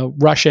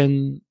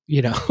Russian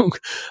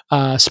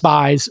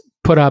spies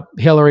put up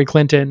Hillary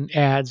Clinton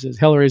ads as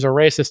Hillary's are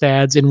racist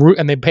ads,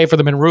 and they pay for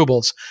them in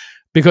rubles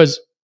because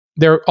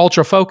they're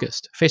ultra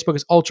focused. Facebook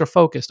is ultra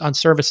focused on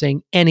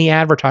servicing any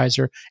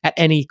advertiser at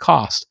any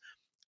cost,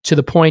 to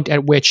the point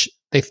at which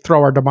they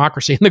throw our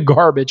democracy in the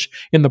garbage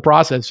in the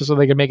process, just so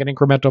they can make an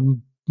incremental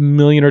 $1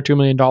 million or $2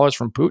 million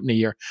from Putin a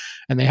year.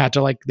 And they had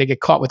to they get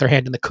caught with their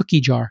hand in the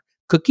cookie jar.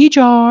 Cookie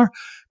jar.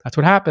 That's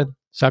what happened.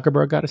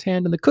 Zuckerberg got his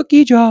hand in the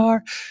cookie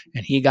jar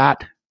and he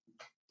got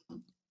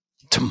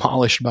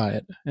demolished by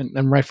it,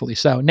 and rightfully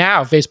so.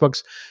 Now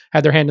Facebook's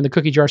had their hand in the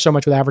cookie jar so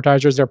much with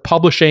advertisers. They're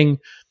publishing,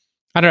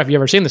 I don't know if you've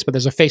ever seen this, but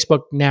there's a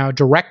Facebook now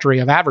directory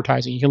of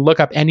advertising. You can look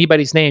up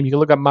anybody's name. You can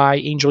look up my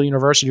Angel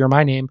University or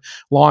my name,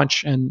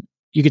 launch, and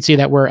you can see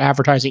that we're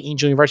advertising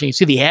Angel University. You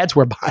see the ads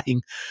we're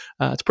buying.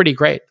 It's pretty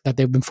great that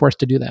they've been forced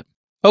to do that.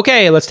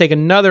 Okay, let's take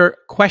another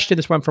question.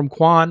 This one from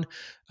Kuan,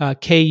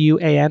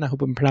 Kuan. I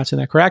hope I'm pronouncing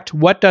that correct.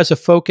 What does a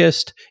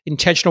focused,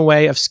 intentional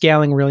way of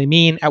scaling really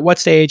mean? At what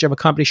stage of a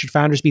company should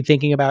founders be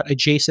thinking about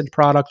adjacent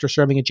product or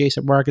serving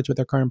adjacent markets with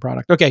their current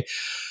product? Okay,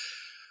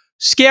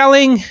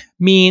 scaling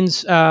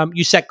means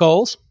you set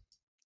goals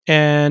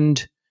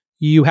and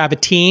you have a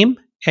team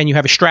and you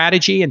have a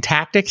strategy and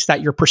tactics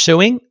that you're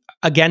pursuing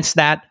against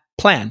that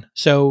plan.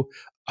 So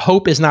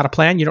hope is not a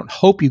plan. You don't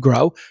hope you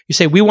grow. You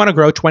say, we want to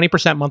grow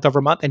 20% month over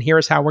month, and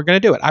here's how we're going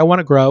to do it. I want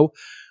to grow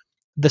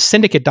the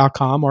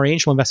syndicate.com or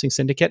angel investing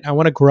syndicate. I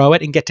want to grow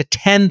it and get to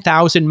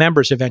 10,000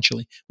 members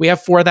eventually. We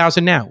have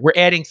 4,000 now. We're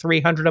adding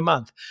 300 a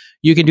month.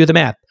 You can do the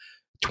math.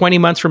 20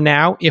 months from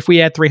now, if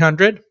we add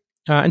 300,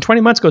 And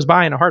 20 months goes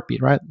by in a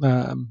heartbeat, right?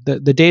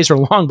 The days are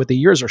long, but the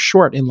years are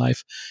short in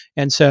life.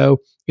 And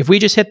so if we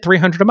just hit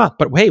 300 a month,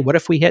 but hey, what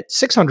if we hit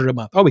 600 a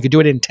month? Oh, we could do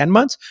it in 10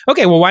 months?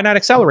 Okay, well, why not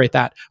accelerate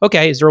that?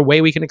 Okay, is there a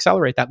way we can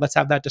accelerate that? Let's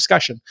have that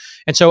discussion.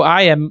 And so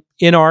I am,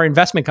 in our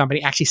investment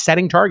company, actually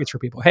setting targets for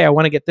people. Hey, I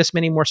want to get this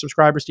many more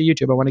subscribers to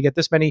YouTube. I want to get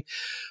this many,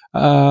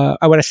 I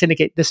want to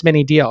syndicate this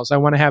many deals. I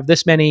want to have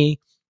this many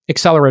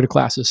accelerator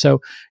classes.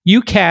 So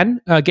you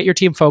can get your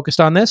team focused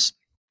on this.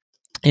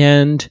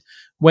 And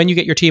when you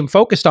get your team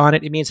focused on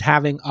it, it means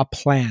having a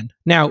plan.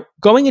 Now,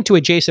 going into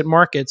adjacent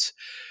markets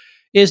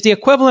is the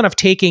equivalent of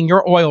taking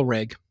your oil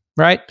rig,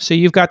 right? So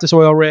you've got this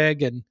oil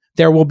rig and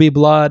there will be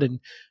blood and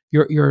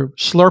you're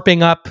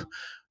slurping up,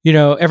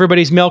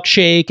 everybody's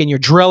milkshake and you're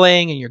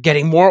drilling and you're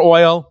getting more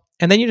oil.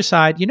 And then you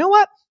decide, you know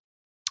what?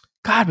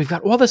 God, we've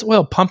got all this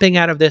oil pumping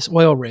out of this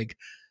oil rig.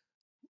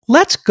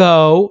 Let's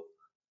go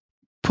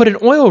put an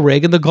oil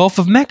rig in the Gulf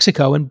of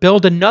Mexico and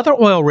build another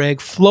oil rig,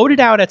 float it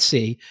out at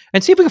sea,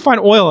 and see if we can find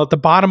oil at the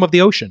bottom of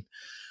the ocean.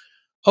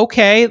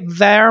 Okay,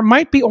 there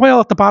might be oil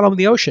at the bottom of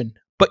the ocean,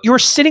 but you're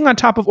sitting on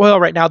top of oil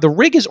right now. The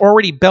rig is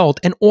already built,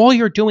 and all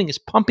you're doing is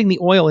pumping the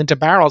oil into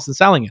barrels and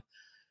selling it.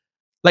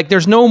 Like,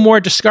 there's no more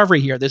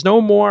discovery here. There's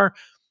no more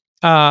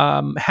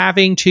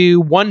having to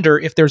wonder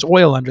if there's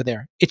oil under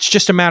there. It's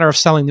just a matter of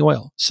selling the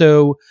oil.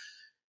 So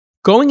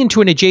going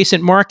into an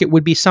adjacent market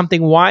would be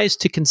something wise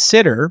to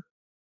consider.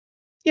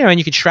 And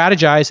you can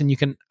strategize and you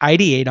can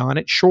ideate on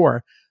it,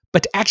 sure.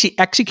 But to actually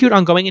execute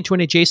on going into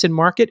an adjacent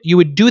market, you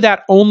would do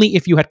that only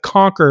if you had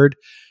conquered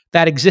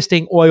that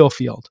existing oil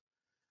field.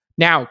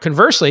 Now,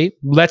 conversely,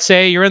 let's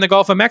say you're in the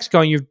Gulf of Mexico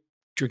and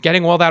you're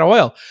getting all that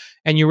oil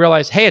and you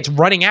realize, hey, it's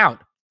running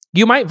out.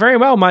 You might very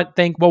well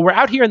think, well, we're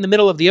out here in the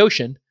middle of the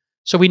ocean.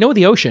 So we know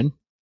the ocean.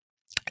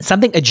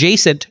 Something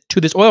adjacent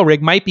to this oil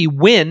rig might be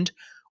wind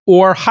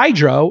or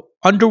hydro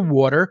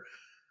underwater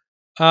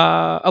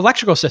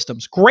electrical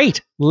systems.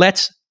 Great.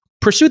 Let's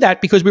pursue that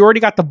because we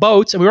already got the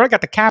boats and we already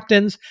got the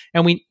captains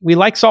and we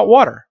like salt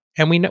water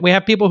and we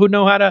have people who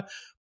know how to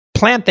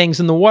plant things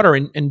in the water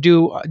and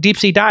do deep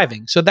sea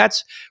diving. So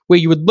that's where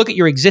you would look at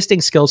your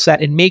existing skill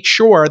set and make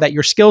sure that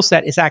your skill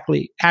set is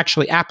actually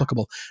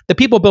applicable. The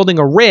people building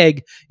a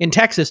rig in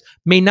Texas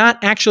may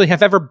not actually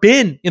have ever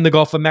been in the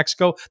Gulf of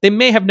Mexico. They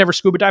may have never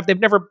scuba dived.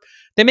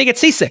 They may get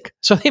seasick.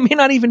 So they may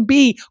not even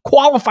be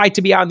qualified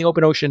to be out in the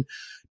open ocean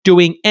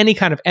doing any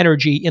kind of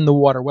energy in the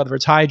water, whether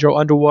it's hydro,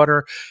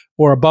 underwater,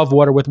 or above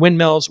water with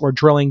windmills, or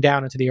drilling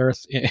down into the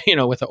earth,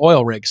 with an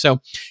oil rig. So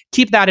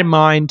keep that in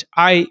mind.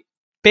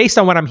 Based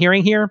on what I'm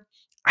hearing here,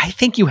 I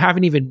think you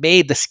haven't even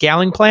made the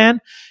scaling plan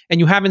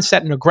and you haven't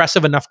set an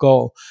aggressive enough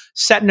goal.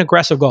 Set an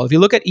aggressive goal. If you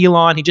look at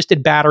Elon, he just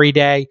did Battery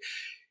Day.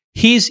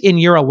 He's in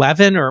year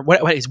 11 or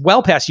what? He's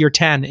well past year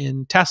 10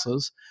 in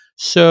Teslas.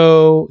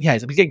 So yeah,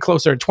 he's getting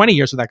closer to 20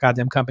 years with that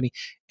goddamn company.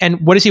 And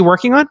what is he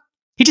working on?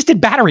 He just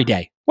did Battery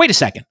Day. Wait a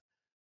second.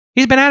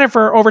 He's been at it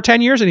for over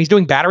 10 years and he's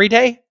doing Battery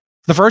Day?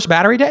 The first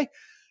Battery Day?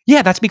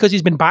 Yeah, that's because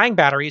he's been buying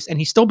batteries and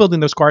he's still building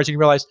those cars and he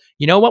realized,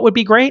 you know what would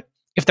be great?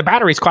 If the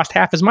batteries cost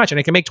half as much and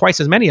I can make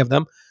twice as many of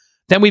them,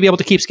 then we'd be able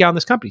to keep scaling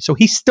this company. So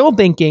he's still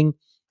thinking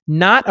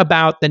not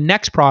about the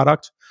next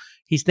product.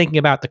 He's thinking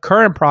about the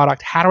current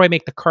product. How do I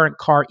make the current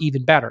car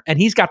even better? And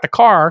he's got the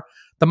car,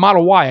 the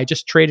Model Y. I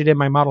just traded in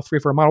my Model 3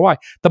 for a Model Y.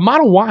 The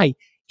Model Y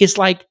is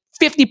like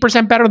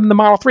 50% better than the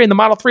Model 3. And the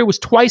Model 3 was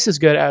twice as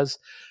good as,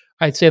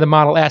 I'd say, the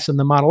Model S and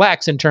the Model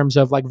X in terms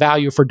of like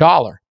value for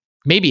dollar.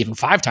 Maybe even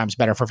 5 times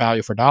better for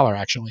value for dollar,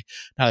 actually,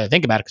 now that I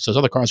think about it, because those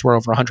other cars were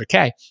over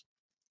 100K.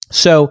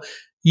 So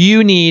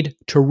you need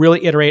to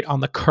really iterate on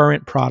the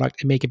current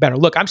product and make it better.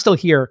 Look, I'm still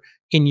here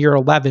in year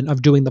 11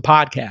 of doing the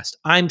podcast.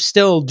 I'm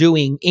still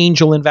doing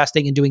angel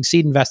investing and doing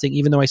seed investing,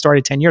 even though I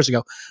started 10 years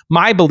ago.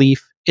 My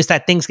belief is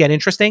that things get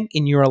interesting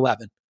in year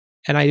 11.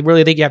 And I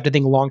really think you have to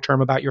think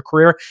long-term about your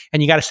career,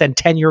 and you got to set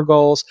 10-year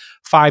goals,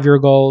 5-year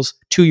goals,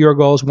 2-year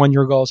goals,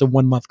 1-year goals, and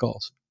 1-month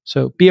goals.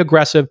 So be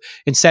aggressive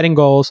in setting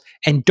goals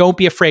and don't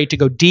be afraid to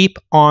go deep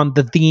on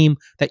the theme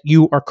that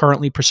you are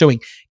currently pursuing.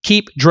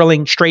 Keep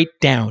drilling straight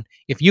down.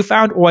 If you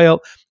found oil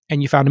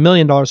and you found $1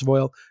 million of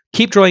oil,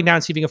 keep drilling down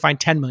and see if you can find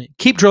 10 million.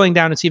 Keep drilling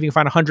down and see if you can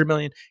find 100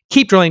 million.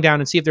 Keep drilling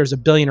down and see if there's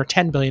 $1 billion or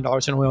 $10 billion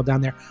in oil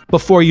down there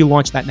before you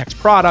launch that next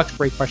product.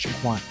 Great question,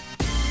 Kuan.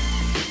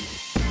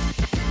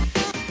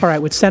 All right,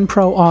 with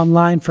SendPro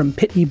Online from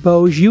Pitney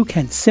Bowes, you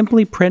can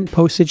simply print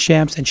postage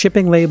stamps and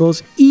shipping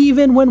labels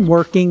even when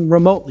working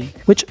remotely,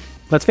 which,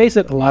 let's face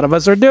it, a lot of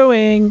us are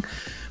doing.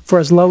 For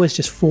as low as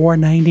just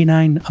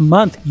 $4.99 a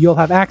month, you'll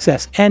have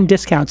access and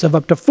discounts of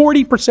up to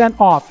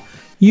 40% off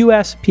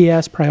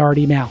USPS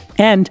Priority Mail.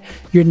 And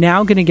you're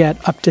now going to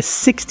get up to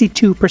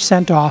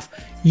 62% off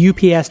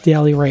UPS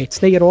daily rates.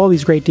 They get all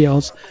these great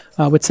deals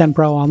with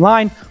SendPro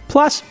Online.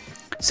 Plus,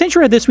 since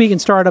you're a This Week in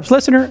Startups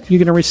listener, you're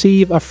going to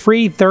receive a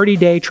free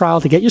 30-day trial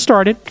to get you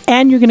started,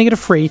 and you're going to get a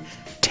free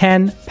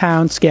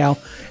 10-pound scale.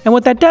 And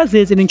what that does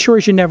is it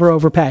ensures you never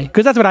overpay,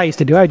 because that's what I used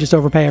to do. I just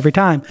overpay every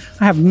time.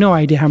 I have no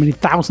idea how many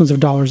thousands of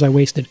dollars I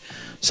wasted.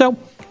 So,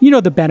 you know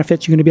the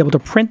benefits. You're going to be able to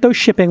print those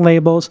shipping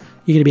labels.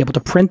 You're going to be able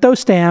to print those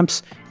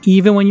stamps,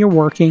 even when you're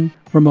working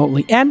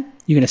remotely. And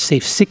You're going to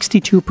save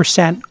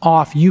 62%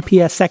 off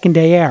UPS second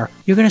day air.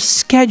 You're going to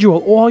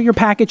schedule all your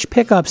package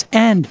pickups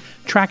and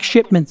track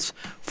shipments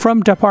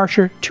from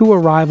departure to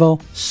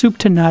arrival, soup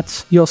to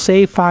nuts. You'll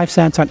save 5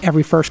 cents on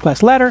every first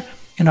class letter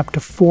and up to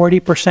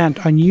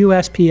 40% on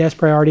USPS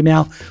priority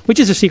mail, which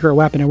is a secret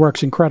weapon. It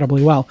works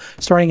incredibly well,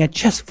 starting at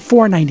just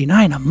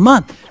 $4.99 a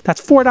month. That's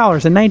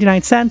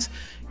 $4.99.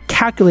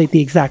 Calculate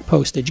the exact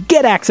postage,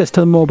 get access to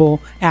the mobile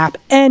app,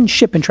 and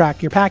ship and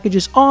track your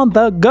packages on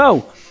the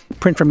go.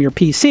 Print from your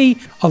PC,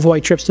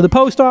 avoid trips to the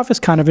post office,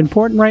 kind of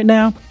important right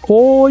now.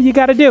 All you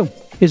got to do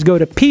is go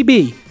to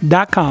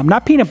pb.com,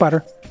 not peanut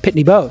butter,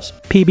 Pitney Bowes,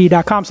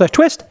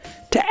 pb.com/twist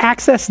to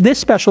access this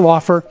special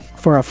offer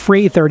for a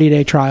free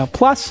 30-day trial,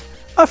 plus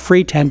a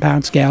free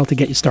 10-pound scale to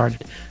get you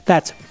started.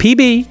 That's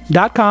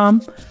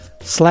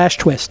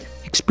pb.com/twist.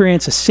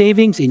 Experience a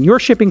savings in your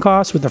shipping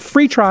costs with a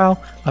free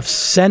trial of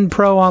Send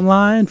Pro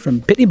Online from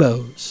Pitney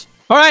Bowes.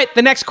 All right,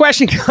 the next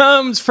question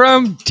comes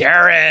from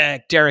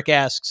Derek. Derek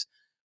asks,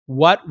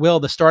 what will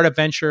the startup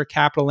venture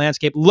capital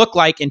landscape look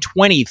like in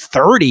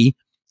 2030?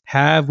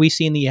 Have we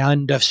seen the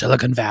end of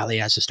Silicon Valley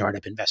as a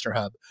startup investor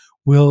hub?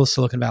 Will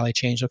Silicon Valley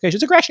change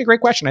locations? It's actually a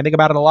great question. I think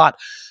about it a lot.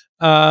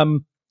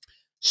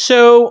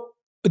 So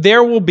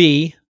there will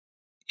be,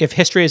 if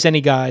history is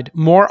any guide,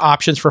 more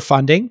options for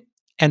funding.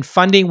 And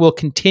funding will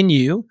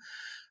continue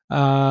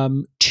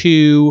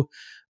to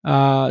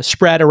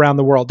spread around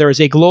the world. There is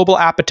a global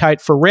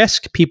appetite for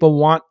risk. People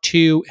want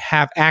to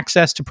have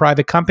access to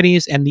private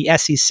companies, and the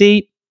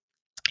SEC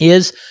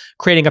is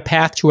creating a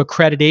path to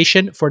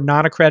accreditation for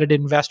non-accredited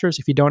investors.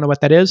 If you don't know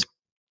what that is,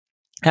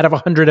 out of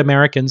 100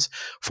 Americans,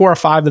 4 or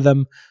 5 of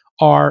them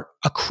are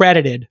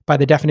accredited by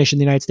the definition in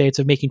the United States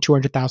of making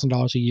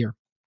 $200,000 a year.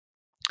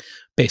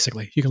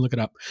 Basically, you can look it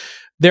up.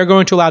 They're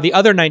going to allow the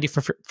other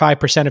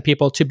 95% of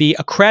people to be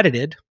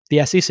accredited.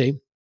 The SEC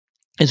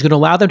is going to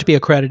allow them to be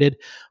accredited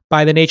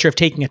by the nature of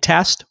taking a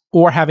test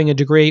or having a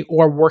degree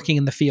or working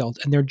in the field.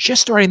 And they're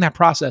just starting that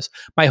process.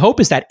 My hope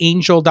is that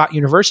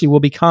Angel.University will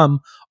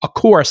become a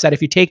course that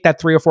if you take that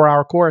 3 or 4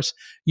 hour course,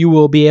 you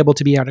will be able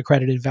to be an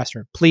accredited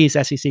investor. Please,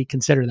 SEC,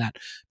 consider that.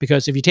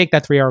 Because if you take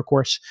that 3 hour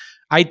course,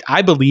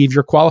 I believe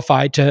you're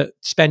qualified to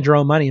spend your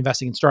own money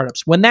investing in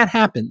startups. When that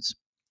happens,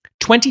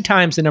 20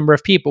 times the number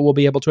of people will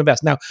be able to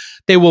invest. Now,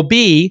 they will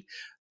be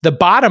the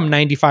bottom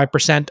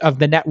 95% of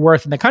the net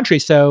worth in the country.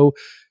 So,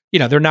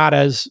 they're not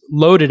as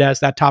loaded as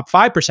that top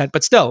 5%,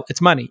 but still,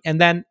 it's money.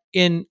 And then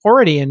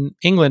already in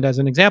England, as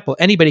an example,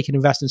 anybody can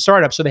invest in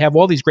startups. So they have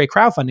all these great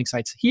crowdfunding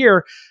sites.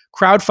 Here,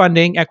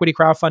 crowdfunding, equity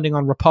crowdfunding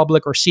on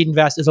Republic or Seed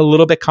Invest is a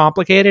little bit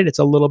complicated. It's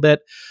a little bit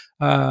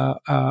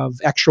of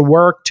extra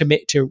work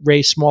to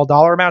raise small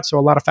dollar amounts. So a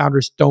lot of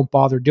founders don't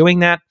bother doing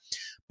that.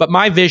 But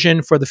my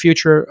vision for the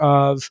future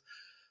of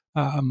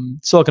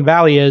Silicon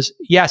Valley is,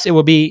 yes, it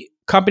will be,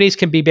 companies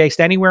can be based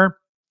anywhere.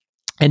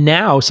 And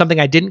now something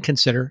I didn't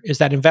consider is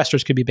that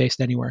investors could be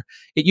based anywhere.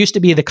 It used to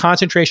be the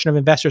concentration of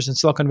investors in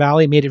Silicon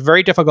Valley made it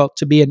very difficult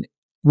to be a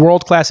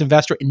world-class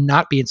investor and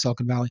not be in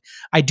Silicon Valley.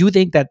 I do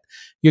think that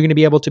you're going to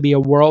be able to be a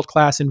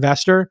world-class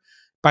investor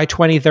by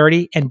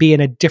 2030 and be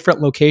in a different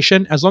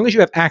location as long as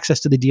you have access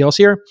to the deals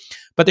here.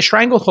 But the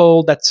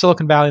stranglehold that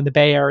Silicon Valley and the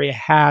Bay Area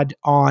had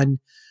on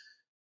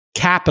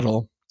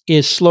capital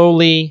is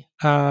slowly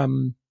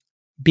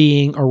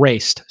being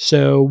erased.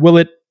 So will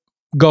it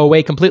go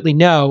away completely?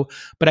 No,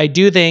 but I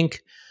do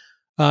think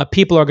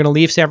people are going to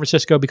leave San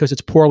Francisco because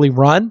it's poorly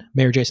run,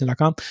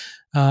 mayorjason.com.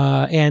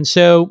 And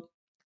so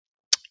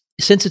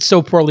since it's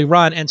so poorly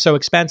run and so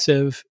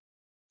expensive,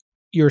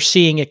 you're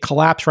seeing it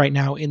collapse right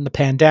now in the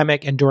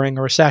pandemic and during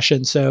a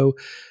recession. So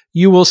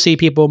you will see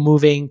people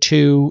moving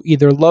to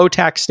either low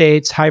tax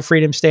states, high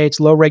freedom states,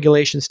 low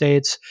regulation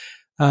states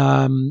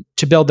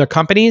to build their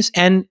companies,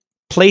 and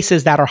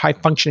places that are high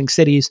functioning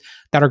cities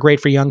that are great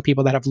for young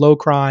people that have low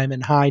crime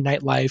and high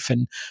nightlife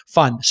and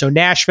fun. So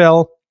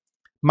Nashville,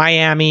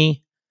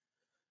 Miami,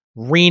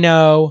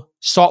 Reno,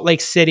 Salt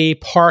Lake City,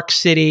 Park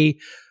City,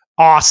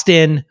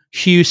 Austin,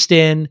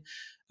 Houston.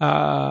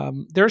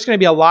 There's going to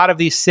be a lot of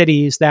these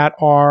cities that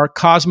are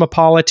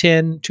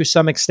cosmopolitan to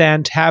some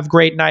extent, have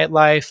great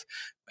nightlife,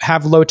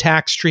 have low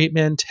tax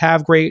treatment,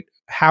 have great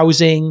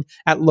housing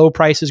at low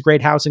prices,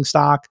 great housing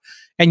stock,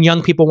 and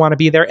young people want to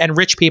be there, and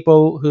rich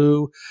people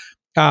who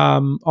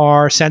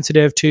are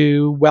sensitive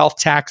to wealth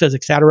taxes,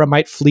 et cetera,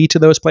 might flee to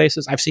those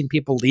places. I've seen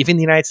people leaving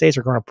the United States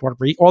or going to Puerto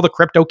Rico. All the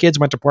crypto kids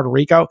went to Puerto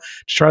Rico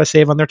to try to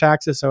save on their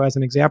taxes. So as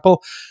an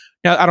example,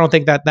 now, I don't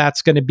think that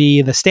that's going to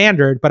be the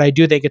standard, but I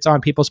do think it's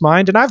on people's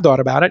mind. And I've thought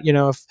about it.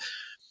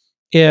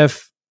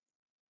 If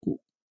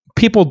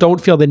people don't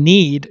feel the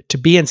need to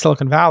be in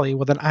Silicon Valley,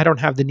 well, then I don't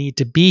have the need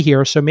to be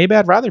here. So maybe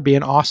I'd rather be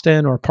in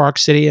Austin or Park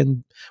City,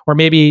 or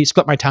maybe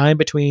split my time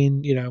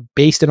between,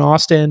 based in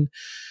Austin,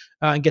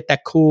 and get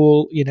that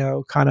cool,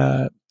 kind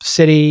of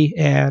city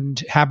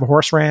and have a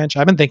horse ranch.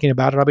 I've been thinking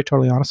about it. I'll be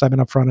totally honest. I've been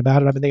upfront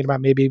about it. I've been thinking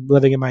about maybe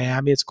living in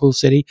Miami. It's a cool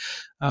city,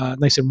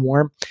 nice and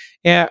warm.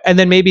 Yeah, and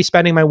then maybe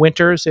spending my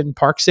winters in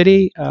Park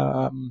City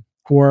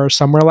or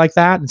somewhere like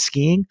that and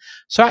skiing.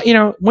 So,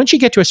 once you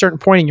get to a certain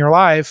point in your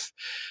life,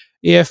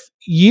 if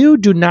you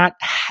do not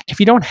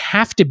don't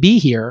have to be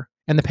here,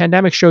 and the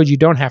pandemic showed you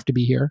don't have to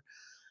be here,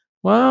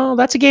 well,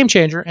 that's a game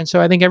changer. And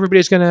so I think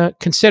everybody's going to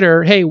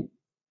consider, hey,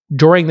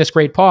 during this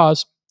great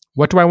pause,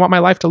 what do I want my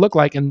life to look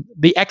like? And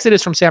the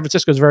exodus from San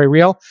Francisco is very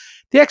real.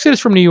 The exodus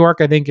from New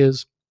York, I think,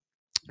 is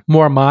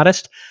more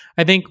modest.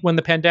 I think when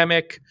the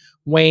pandemic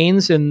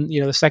wanes in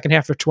the second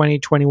half of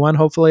 2021,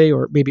 hopefully,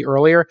 or maybe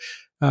earlier,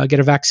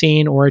 get a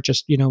vaccine, or it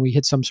just, we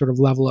hit some sort of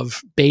level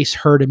of base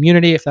herd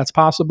immunity, if that's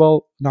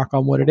possible, knock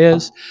on wood it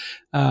is.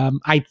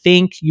 I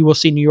think you will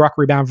see New York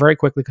rebound very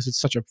quickly because it's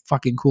such a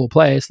fucking cool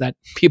place that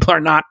people are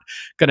not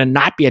going to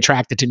not be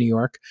attracted to New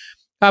York.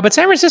 But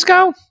San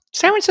Francisco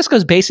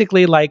is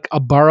basically like a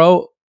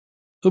borough.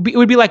 It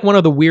would be like one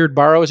of the weird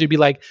boroughs. It'd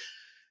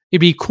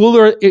be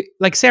cooler.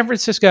 Like San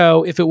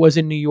Francisco, if it was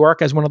in New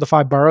York as one of the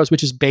 5 boroughs,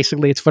 which is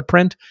basically its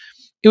footprint,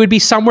 it would be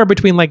somewhere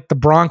between like the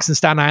Bronx and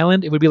Staten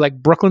Island. It would be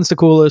like Brooklyn's the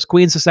coolest,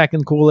 Queens the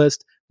second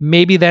coolest,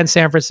 maybe then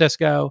San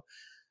Francisco.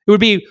 It would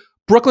be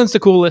Brooklyn's the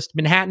coolest,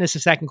 Manhattan is the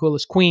second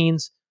coolest,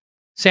 Queens,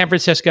 San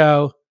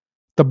Francisco,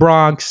 the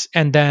Bronx,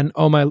 and then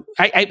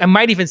I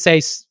might even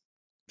say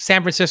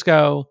San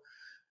Francisco,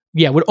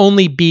 would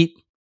only beat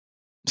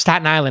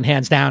Staten Island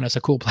hands down as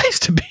a cool place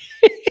to be.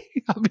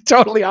 I'll be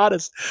totally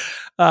honest.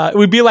 It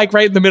would be like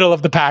right in the middle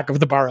of the pack of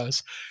the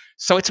boroughs.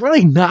 So it's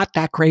really not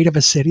that great of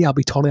a city. I'll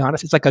be totally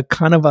honest. It's like a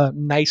kind of a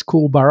nice,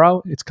 cool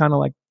borough. It's kind of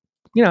like,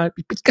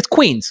 it's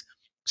Queens.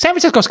 San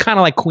Francisco is kind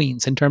of like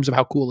Queens in terms of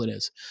how cool it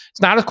is.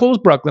 It's not as cool as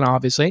Brooklyn,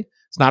 obviously.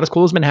 It's not as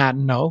cool as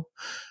Manhattan, no.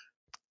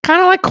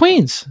 Kind of like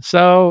Queens.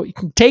 So you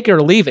can take it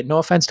or leave it. No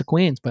offense to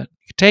Queens, but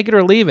you can take it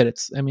or leave it.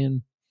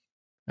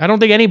 I don't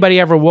think anybody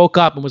ever woke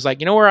up and was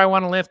like, where I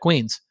want to live?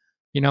 Queens.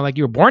 Like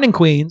you were born in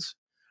Queens.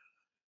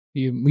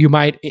 You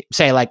might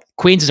say like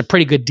Queens is a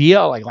pretty good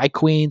deal. I like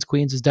Queens.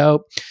 Queens is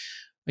dope.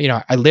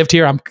 I lived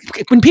here.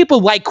 When people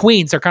like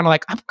Queens, they're kind of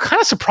like, I'm kind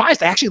of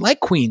surprised I actually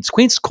like Queens.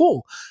 Queens is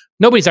cool.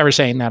 Nobody's ever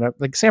saying that.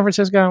 Like San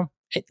Francisco,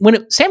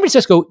 San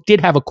Francisco did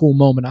have a cool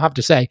moment, I have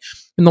to say.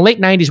 In the late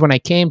 90s when I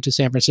came to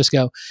San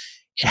Francisco,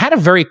 it had a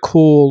very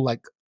cool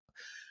like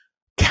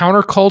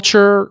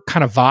counterculture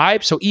kind of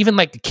vibe. So even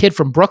like the kid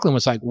from Brooklyn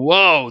was like,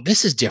 whoa,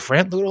 this is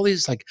different. Look at all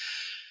these like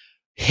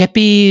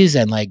hippies,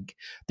 and like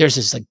there's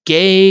this like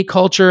gay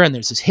culture, and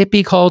there's this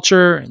hippie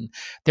culture, and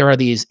there are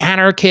these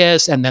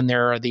anarchists, and then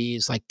there are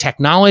these like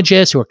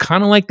technologists who are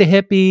kind of like the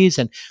hippies,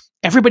 and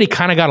everybody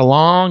kind of got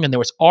along, and there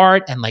was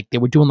art, and like they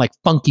were doing like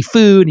funky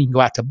food, and you can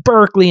go out to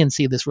Berkeley and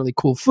see this really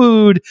cool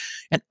food,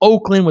 and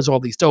Oakland was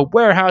all these dope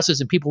warehouses,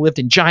 and people lived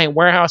in giant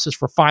warehouses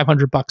for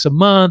 $500 a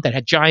month that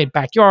had giant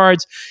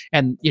backyards,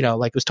 and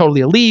like it was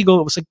totally illegal.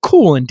 It was like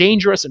cool and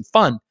dangerous and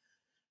fun.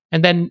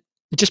 And then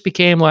it just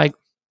became like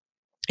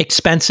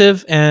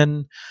expensive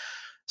and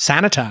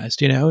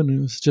sanitized, and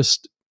it was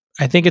just,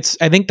 I think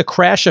the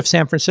crash of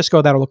San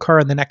Francisco that'll occur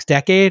in the next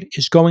decade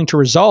is going to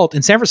result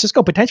in San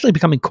Francisco potentially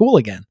becoming cool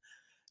again.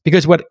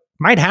 Because what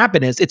might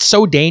happen is it's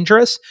so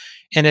dangerous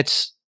and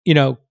it's,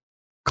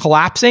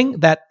 collapsing,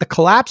 that the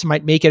collapse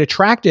might make it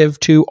attractive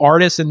to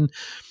artists and,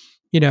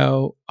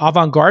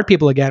 avant-garde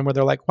people again, where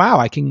they're like, wow,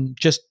 I can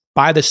just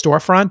buy this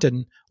storefront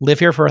and live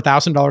here for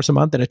 $1,000 a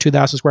month in a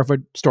 2,000 square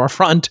foot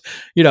storefront,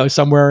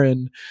 somewhere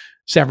in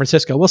San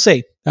Francisco. We'll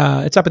see.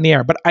 It's up in the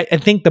air. But I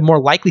think the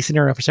more likely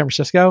scenario for San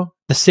Francisco,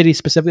 the city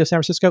specifically of San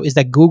Francisco, is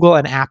that Google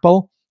and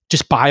Apple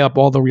just buy up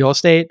all the real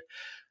estate.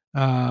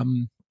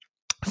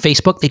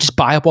 Facebook, they just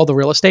buy up all the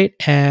real estate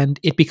and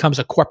it becomes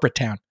a corporate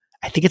town.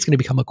 I think it's going to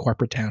become a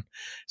corporate town.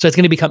 So it's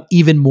going to become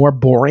even more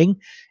boring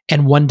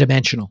and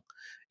one-dimensional.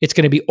 It's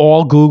going to be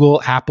all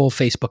Google, Apple,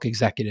 Facebook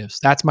executives.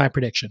 That's my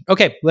prediction.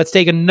 Okay, let's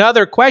take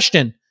another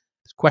question.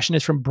 This question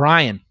is from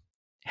Brian.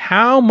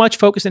 How much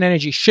focus and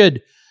energy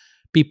should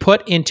be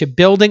put into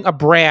building a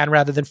brand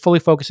rather than fully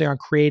focusing on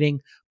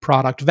creating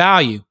product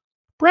value?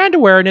 Brand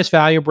awareness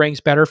value brings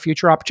better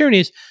future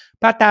opportunities,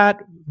 but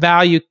that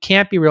value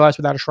can't be realized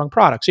without a strong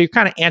product. So you're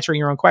kind of answering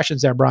your own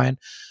questions there, Brian.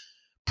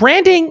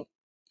 Branding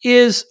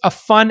is a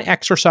fun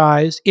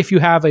exercise if you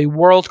have a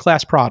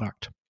world-class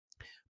product.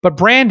 But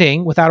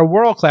branding without a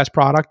world-class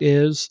product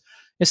is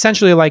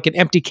essentially like an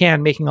empty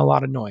can making a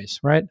lot of noise,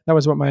 right? That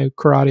was what my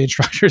karate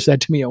instructor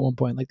said to me at one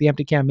point. Like the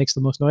empty can makes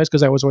the most noise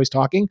because I was always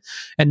talking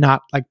and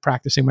not like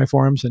practicing my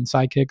forms and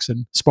side kicks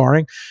and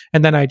sparring.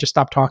 And then I just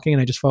stopped talking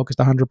and I just focused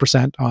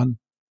 100% on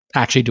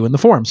actually doing the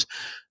forms,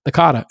 the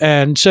kata.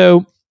 And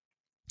so,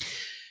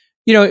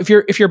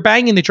 if you're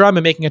banging the drum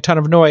and making a ton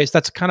of noise,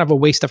 that's kind of a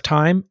waste of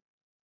time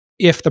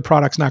if the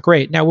product's not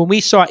great. Now, when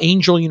we saw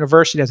Angel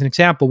University as an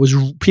example,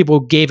 people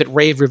gave it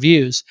rave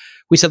reviews.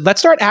 We said, let's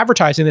start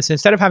advertising this.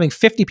 Instead of having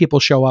 50 people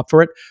show up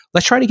for it,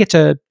 let's try to get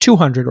to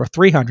 200 or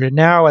 300.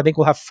 Now, I think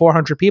we'll have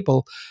 400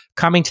 people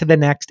coming to the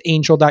next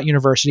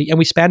Angel.University, and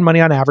we spend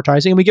money on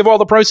advertising, and we give all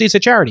the proceeds to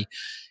charity.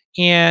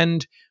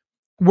 And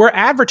we're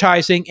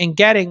advertising and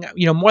getting,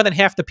 more than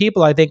half the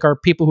people, I think, are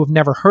people who've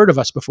never heard of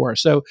us before.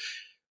 So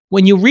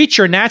when you reach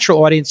your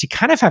natural audience, you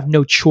kind of have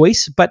no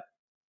choice but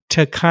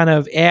to kind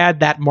of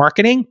add that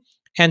marketing.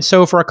 And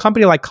so for a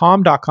company like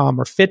Calm.com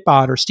or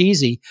Fitbod or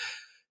Steezy,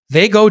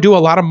 they go do a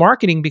lot of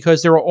marketing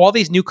because there are all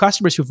these new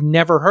customers who've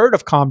never heard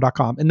of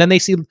calm.com. And then they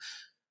see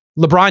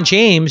LeBron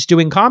James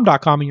doing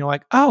calm.com and you're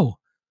like, oh,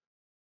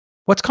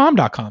 what's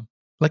calm.com?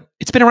 Like,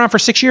 it's been around for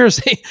 6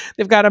 years.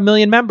 They've got 1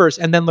 million members.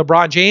 And then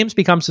LeBron James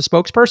becomes the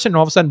spokesperson. And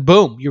all of a sudden,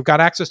 boom, you've got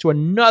access to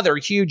another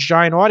huge,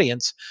 giant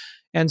audience.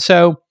 And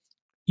so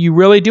you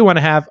really do want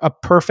to have a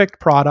perfect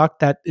product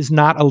that is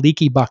not a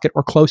leaky bucket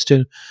or close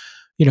to,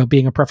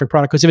 being a perfect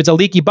product. Because if it's a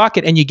leaky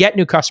bucket and you get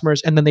new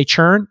customers and then they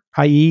churn,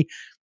 i.e.,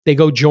 they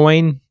go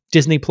join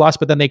Disney Plus,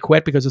 but then they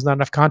quit because there's not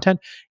enough content.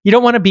 You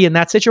don't want to be in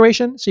that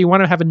situation. So you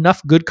want to have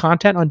enough good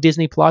content on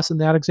Disney Plus in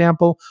that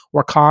example,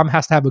 or Calm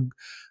has to have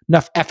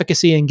enough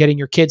efficacy in getting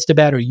your kids to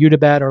bed or you to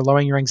bed or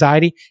lowering your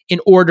anxiety in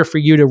order for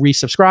you to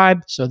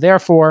resubscribe. So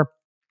therefore,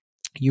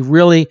 you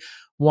really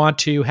want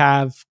to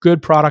have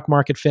good product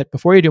market fit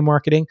before you do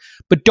marketing,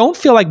 but don't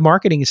feel like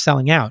marketing is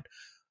selling out.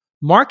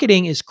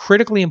 Marketing is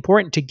critically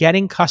important to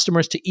getting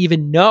customers to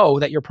even know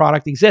that your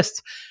product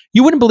exists.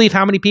 You wouldn't believe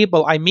how many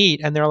people I meet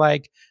and they're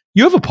like,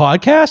 you have a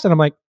podcast? And I'm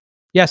like,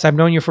 yes, I've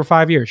known you for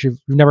 5 years. You've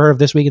never heard of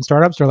This Week in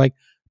Startups? They're like,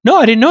 no,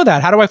 I didn't know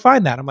that. How do I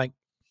find that? I'm like,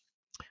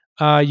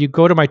 you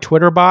go to my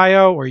Twitter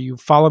bio or you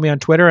follow me on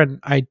Twitter and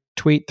I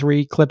tweet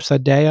 3 clips a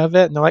day of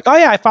it. And they're like, oh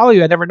yeah, I follow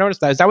you. I never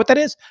noticed that. Is that what that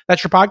is?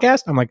 That's your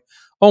podcast? I'm like,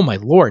 oh my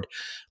Lord.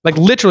 Like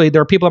literally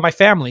there are people in my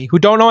family who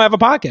don't know I have a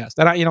podcast.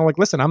 And I,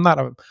 listen, I'm not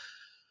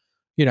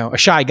a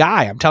shy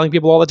guy. I'm telling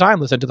people all the time,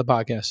 listen to the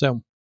podcast.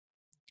 So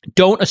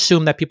don't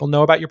assume that people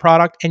know about your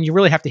product. And you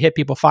really have to hit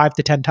people 5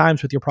 to 10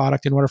 times with your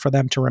product in order for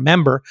them to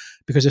remember,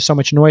 because there's so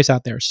much noise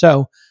out there.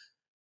 So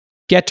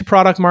get to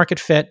product market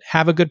fit,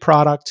 have a good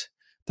product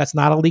that's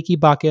not a leaky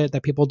bucket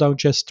that people don't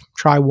just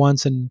try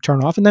once and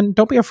turn off. And then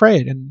don't be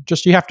afraid. And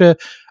just, you have to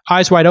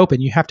eyes wide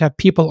open. You have to have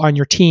people on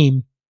your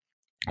team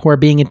who are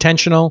being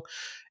intentional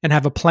and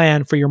have a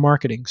plan for your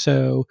marketing.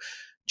 So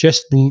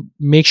just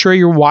make sure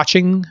you're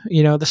watching,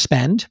 the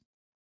spend,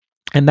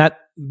 and that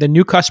the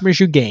new customers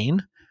you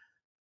gain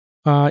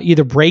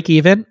either break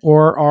even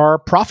or are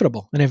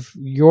profitable. And if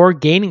you're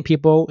gaining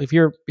people, if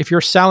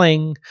you're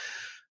selling,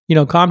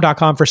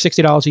 calm.com for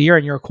 $60 a year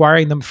and you're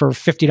acquiring them for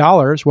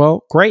 $50,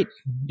 well, great.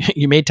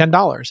 You made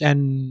 $10.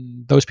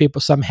 And those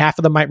people, half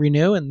of them might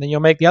renew, and then you'll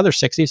make the other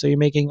 60. So you're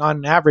making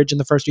on average in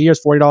the first 2 years,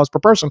 $40 per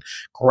person.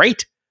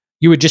 Great.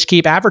 You would just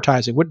keep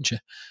advertising, wouldn't you?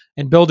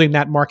 And building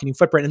that marketing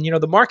footprint.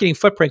 And the marketing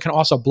footprint can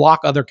also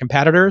block other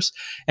competitors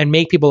and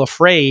make people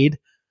afraid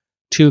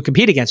to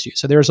compete against you.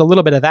 So there's a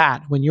little bit of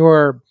that. When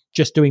you're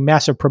just doing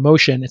massive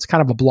promotion, it's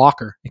kind of a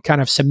blocker. It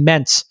kind of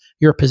cements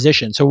your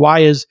position. So why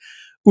is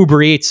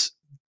Uber Eats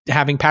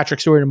having Patrick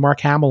Stewart and Mark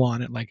Hamill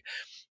on it? Like,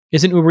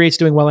 isn't Uber Eats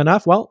doing well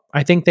enough? Well,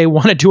 I think they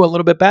want to do a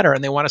little bit better,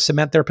 and they want to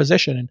cement their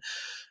position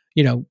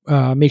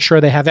and, make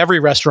sure they have every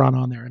restaurant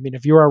on there. I mean,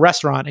 if you're a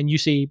restaurant and you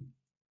see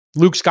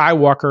Luke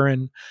Skywalker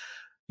and,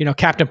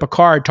 Captain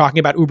Picard talking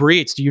about Uber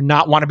Eats, do you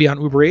not want to be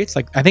on Uber Eats?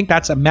 Like, I think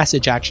that's a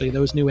message, actually,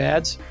 those new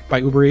ads by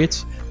Uber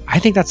Eats. I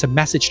think that's a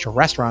message to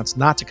restaurants,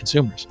 not to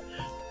consumers.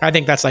 I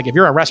think that's like, if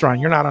you're a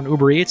restaurant, you're not on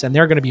Uber Eats and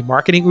they're going to be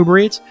marketing Uber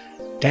Eats,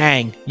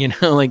 dang, you're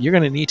going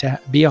to need to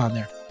be on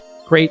there.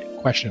 Great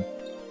question.